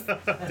choice.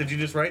 Did you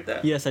just write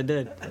that? Yes, I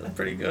did. That's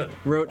pretty good.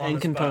 Wrote On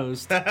and the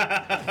spot.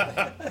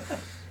 composed.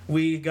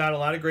 We got a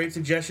lot of great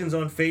suggestions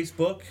on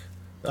Facebook.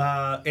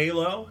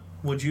 Alo,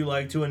 would you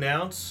like to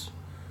announce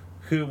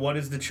what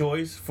is the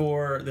choice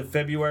for the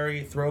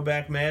February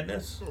Throwback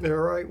Madness? All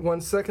right,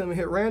 1 second. Let me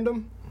hit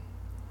random.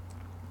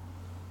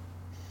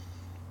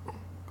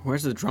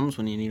 Where's the drums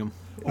when you need them?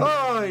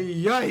 Oh,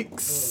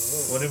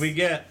 yikes. What did we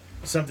get?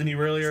 Something you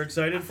really are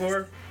excited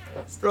for?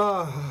 It's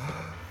a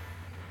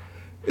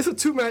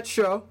 2-match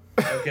show.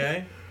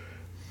 Okay.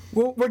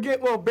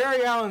 Well,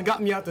 Barry Allen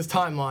got me out this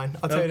timeline.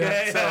 I'll tell you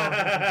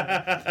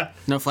that.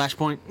 No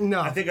Flashpoint? So,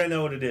 no. I think I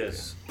know what it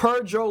is.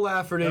 Per Joe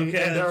Lafferty and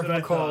that's Derek what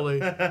I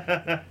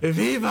McCauley.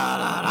 Viva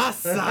la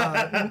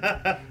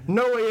raza.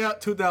 No Way Out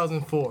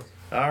 2004.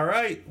 All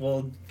right.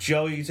 Well,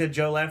 Joe, you said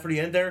Joe Lafferty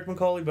and Derek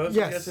McCauley both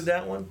Yes. suggested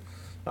that one?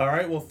 All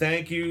right. Well,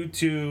 thank you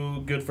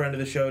to good friend of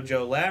the show,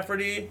 Joe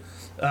Lafferty.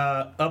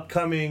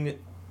 Upcoming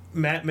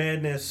Matt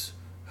Madness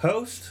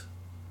host,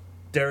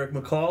 Derek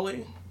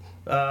McCauley.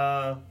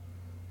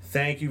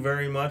 Thank you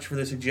very much for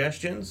the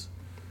suggestions.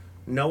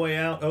 No Way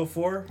Out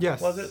 04? Yes.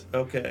 Was it?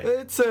 Okay.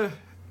 It's an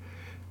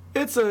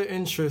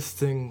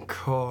interesting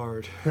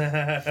card.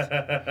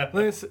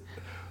 It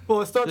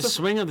starts The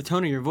swing of the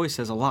tone of your voice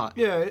says a lot.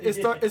 Yeah, it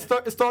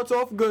starts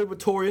off good with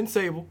Tori and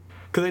Sable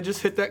because they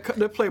just hit that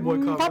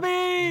Playboy cover.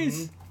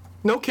 Puppies!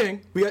 No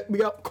King. We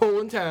got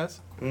Cole and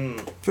Taz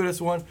for this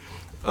one.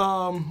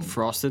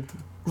 Frosted.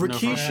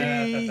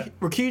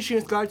 Rikishi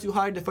and Sky Too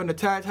High defend the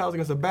tag titles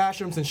against the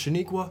Bashams and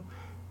Shaniqua.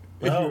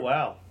 Oh,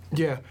 wow.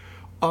 Yeah.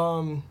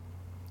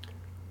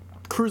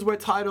 Cruiserweight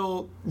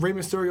title, Rey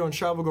Mysterio and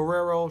Chavo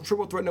Guerrero.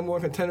 Triple threat number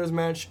 1 contenders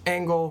match,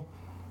 Angle,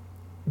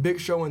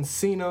 Big Show and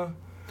Cena.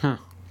 Huh.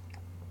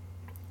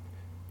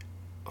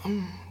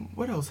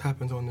 What else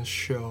happens on this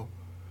show?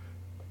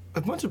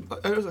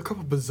 There's a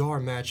couple bizarre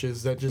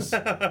matches that just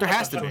There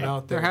has to be.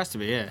 out there. There has to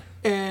be, yeah.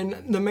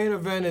 And the main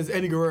event is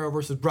Eddie Guerrero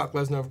versus Brock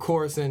Lesnar, of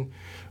course, and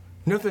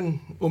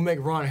nothing will make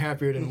Ron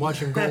happier than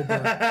watching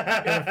Goldberg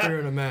interfere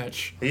in a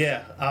match.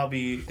 Yeah, I'll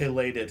be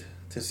elated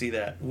to see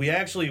that. We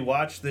actually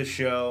watched this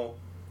show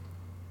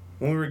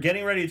when we were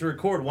getting ready to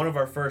record one of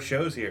our first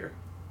shows here.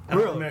 I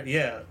don't Really? remember-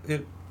 yeah.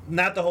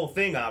 Not the whole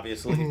thing,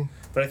 obviously,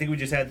 but I think we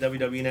just had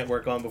WWE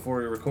Network on before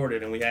we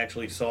recorded, and we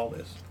actually saw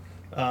this.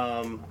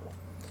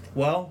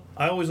 Well,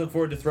 I always look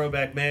forward to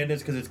Throwback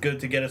Madness because it's good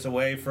to get us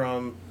away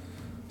from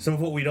some of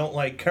what we don't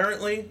like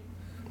currently.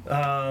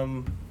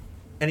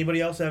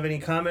 Anybody else have any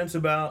comments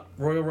about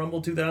Royal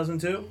Rumble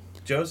 2002?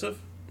 Joseph?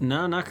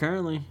 No, not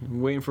currently.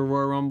 I'm waiting for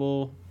Royal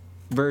Rumble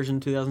version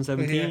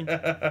 2017.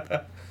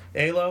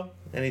 Alo,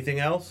 anything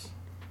else?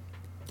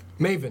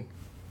 Maven.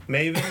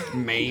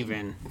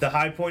 Maven. The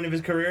high point of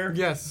his career.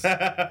 Yes.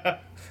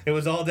 It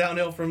was all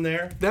downhill from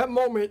there. That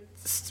moment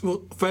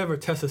will forever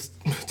test the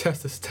time. Stand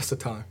the test of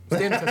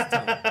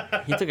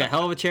time. He took a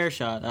hell of a chair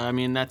shot. I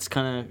mean, that's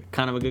kind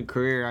of a good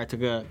career. I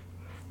took a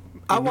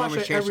I watch enormous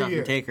that chair every shot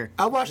year. from Taker.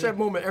 I watch that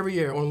moment every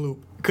year on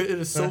loop because it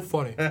is so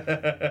funny.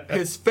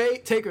 His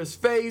face, Taker's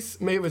face,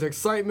 Maven's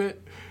excitement,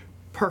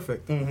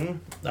 perfect.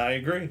 I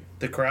agree.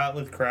 The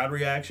crowd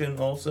reaction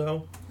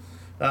also.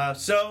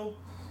 So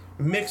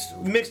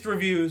mixed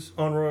reviews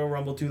on Royal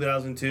Rumble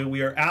 2002.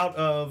 We are out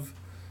of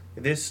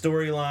this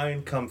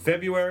storyline come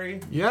February.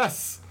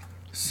 Yes.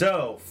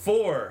 So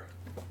for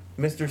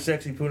Mr.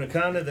 Sexy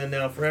Punakanda, then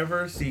now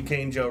forever, C.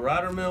 Kane Joe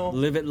Rottermill.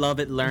 Live it,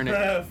 love it, learn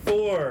it.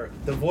 For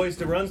the voice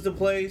that runs the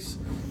place,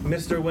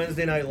 Mr.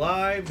 Wednesday Night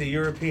Live, the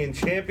European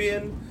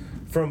champion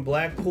from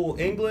Blackpool,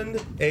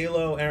 England,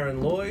 ALO Aaron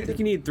I Lloyd. think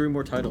you need 3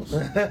 more titles.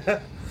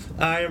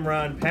 I am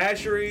Ron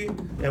Pashery,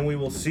 and we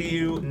will see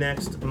you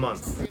next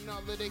month.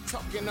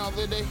 Talking all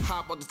of they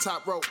hop on the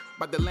top rope,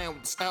 by the land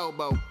with his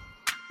elbow.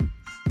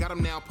 Got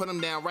him now, put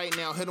him down right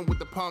now, hit him with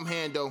the palm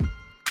handle.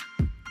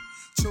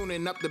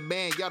 Tuning up the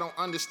band, y'all don't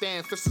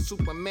understand. Fist of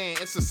Superman,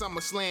 it's a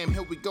SummerSlam.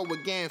 Here we go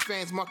again.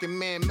 Fans marking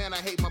man, I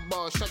hate my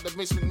balls. Shut the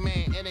Vince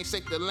McMahon, it ain't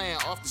safe to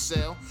land off the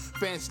cell.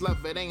 Fans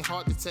love it, ain't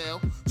hard to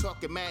tell.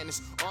 Talking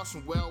madness,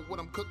 awesome. Well, what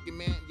I'm cooking,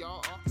 man, y'all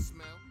off the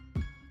smell.